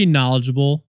you're pretty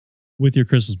knowledgeable with your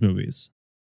Christmas movies.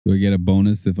 Do I get a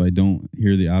bonus if I don't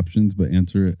hear the options but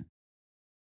answer it?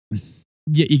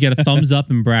 Yeah, you get a thumbs up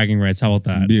and bragging rights. How about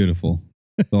that? Beautiful.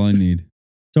 That's all I need.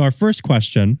 So our first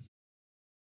question,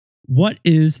 what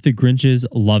is the Grinch's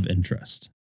love interest?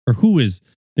 Or who is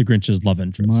the Grinch's love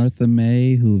interest? Martha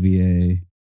May Huvier.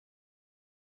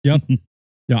 Yep.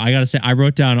 No, I got to say, I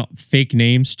wrote down fake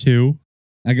names too.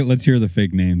 Let's hear the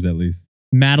fake names at least.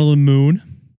 Madeline Moon.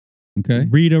 Okay.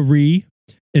 Rita Ree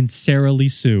and Sarah Lee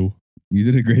Sue. You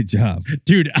did a great job.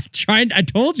 Dude, I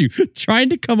told you, trying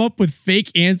to come up with fake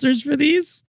answers for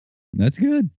these. That's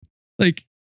good. Like,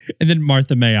 and then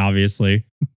Martha May, obviously.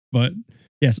 But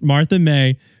yes, Martha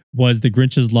May was the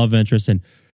Grinch's love interest in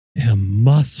her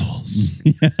muscles.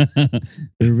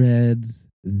 The reds,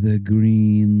 the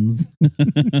greens.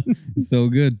 So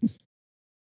good.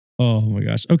 Oh my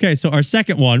gosh. Okay, so our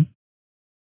second one.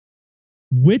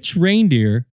 Which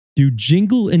reindeer do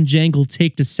Jingle and Jangle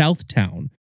take to Southtown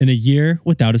in A Year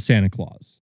Without a Santa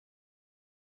Claus?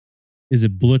 Is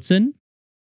it Blitzen,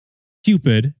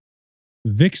 Cupid,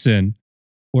 Vixen,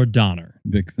 or Donner?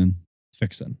 Vixen.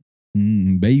 Vixen.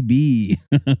 Baby.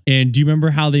 And do you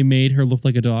remember how they made her look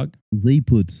like a dog? They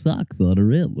put socks on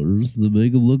her antlers to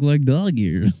make them look like dog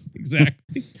ears.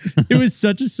 Exactly. It was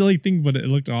such a silly thing, but it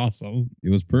looked awesome. It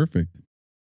was perfect.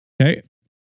 Okay.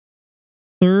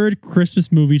 Third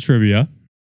Christmas movie trivia.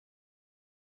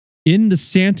 In the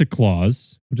Santa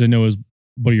Claus, which I know is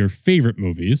one of your favorite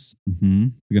movies. Mm-hmm.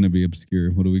 It's going to be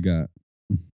obscure. What do we got?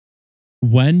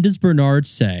 When does Bernard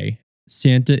say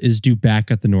Santa is due back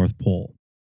at the North Pole?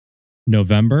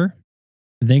 November,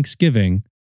 Thanksgiving,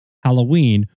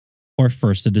 Halloween, or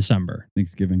 1st of December?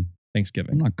 Thanksgiving.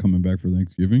 Thanksgiving. I'm not coming back for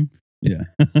Thanksgiving. Yeah.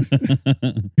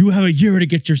 You have a year to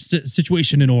get your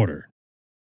situation in order.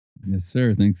 Yes,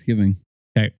 sir. Thanksgiving.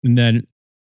 Okay. And then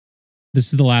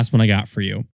this is the last one I got for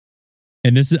you.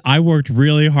 And I worked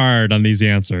really hard on these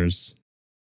answers.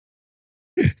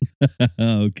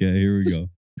 Okay, here we go.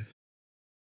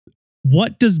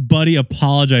 What does Buddy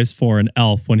apologize for in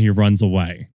Elf when he runs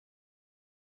away?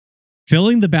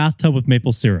 Filling the bathtub with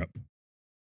maple syrup.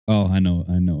 Oh, I know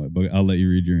it, but I'll let you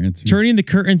read your answer. Turning the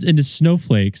curtains into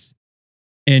snowflakes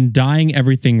and dyeing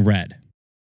everything red.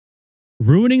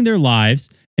 Ruining their lives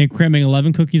and cramming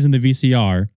 11 cookies in the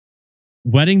VCR.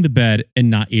 Wetting the bed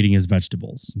and not eating his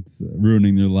vegetables. It's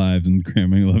ruining their lives and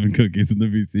cramming 11 cookies in the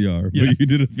VCR. Yes. But you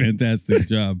did a fantastic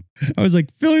job. I was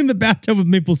like, filling the bathtub with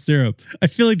maple syrup. I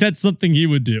feel like that's something he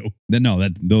would do. No,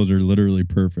 those are literally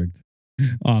perfect.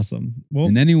 Awesome. Well,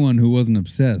 and anyone who wasn't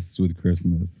obsessed with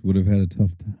Christmas would have had a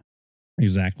tough time.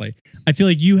 Exactly. I feel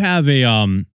like you have a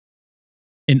I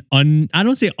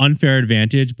don't say unfair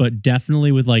advantage, but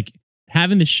definitely with like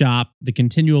having the shop, the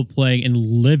continual playing and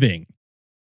living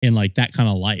in like that kind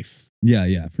of life.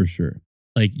 Yeah, for sure.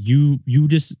 Like you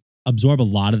just absorb a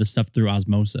lot of the stuff through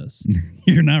osmosis.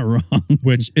 You're not wrong.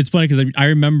 Which it's funny because I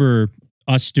remember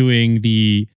us doing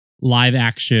the live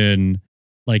action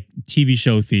like TV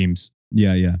show themes.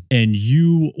 Yeah. And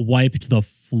you wiped the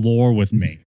floor with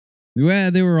me. Well,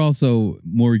 they were also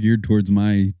more geared towards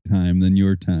my time than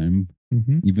your time.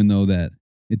 Mm-hmm. Even though that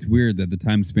it's weird that the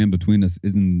time span between us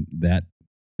isn't that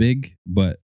big,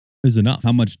 but is enough.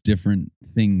 How much different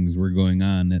things were going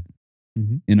on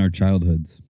in our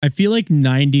childhoods. I feel like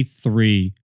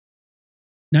 93,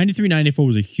 94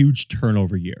 was a huge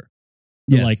turnover year.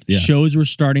 Yes, shows were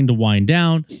starting to wind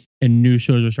down and new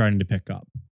shows were starting to pick up.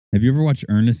 Have you ever watched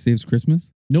Ernest Saves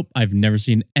Christmas? Nope. I've never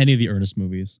seen any of the Ernest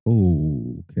movies.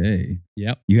 Oh, okay.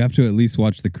 Yep. You have to at least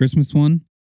watch the Christmas one,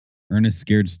 Ernest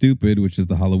Scared Stupid, which is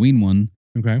the Halloween one.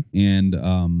 Okay. And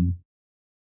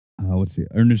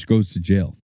Ernest Goes to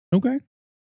Jail. Okay.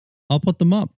 I'll put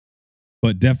them up.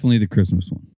 But definitely the Christmas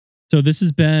one. So this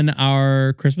has been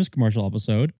our Christmas commercial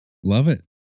episode. Love it.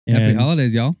 Happy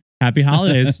holidays, y'all. Happy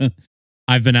holidays.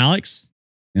 I've been Alex.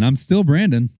 And I'm still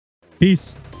Brandon.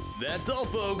 Peace. That's all,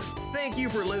 folks. Thank you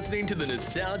for listening to the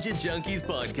Nostalgia Junkies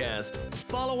podcast.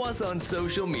 Follow us on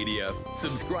social media,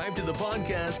 subscribe to the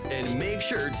podcast, and make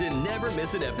sure to never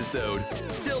miss an episode.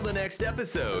 Till the next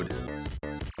episode.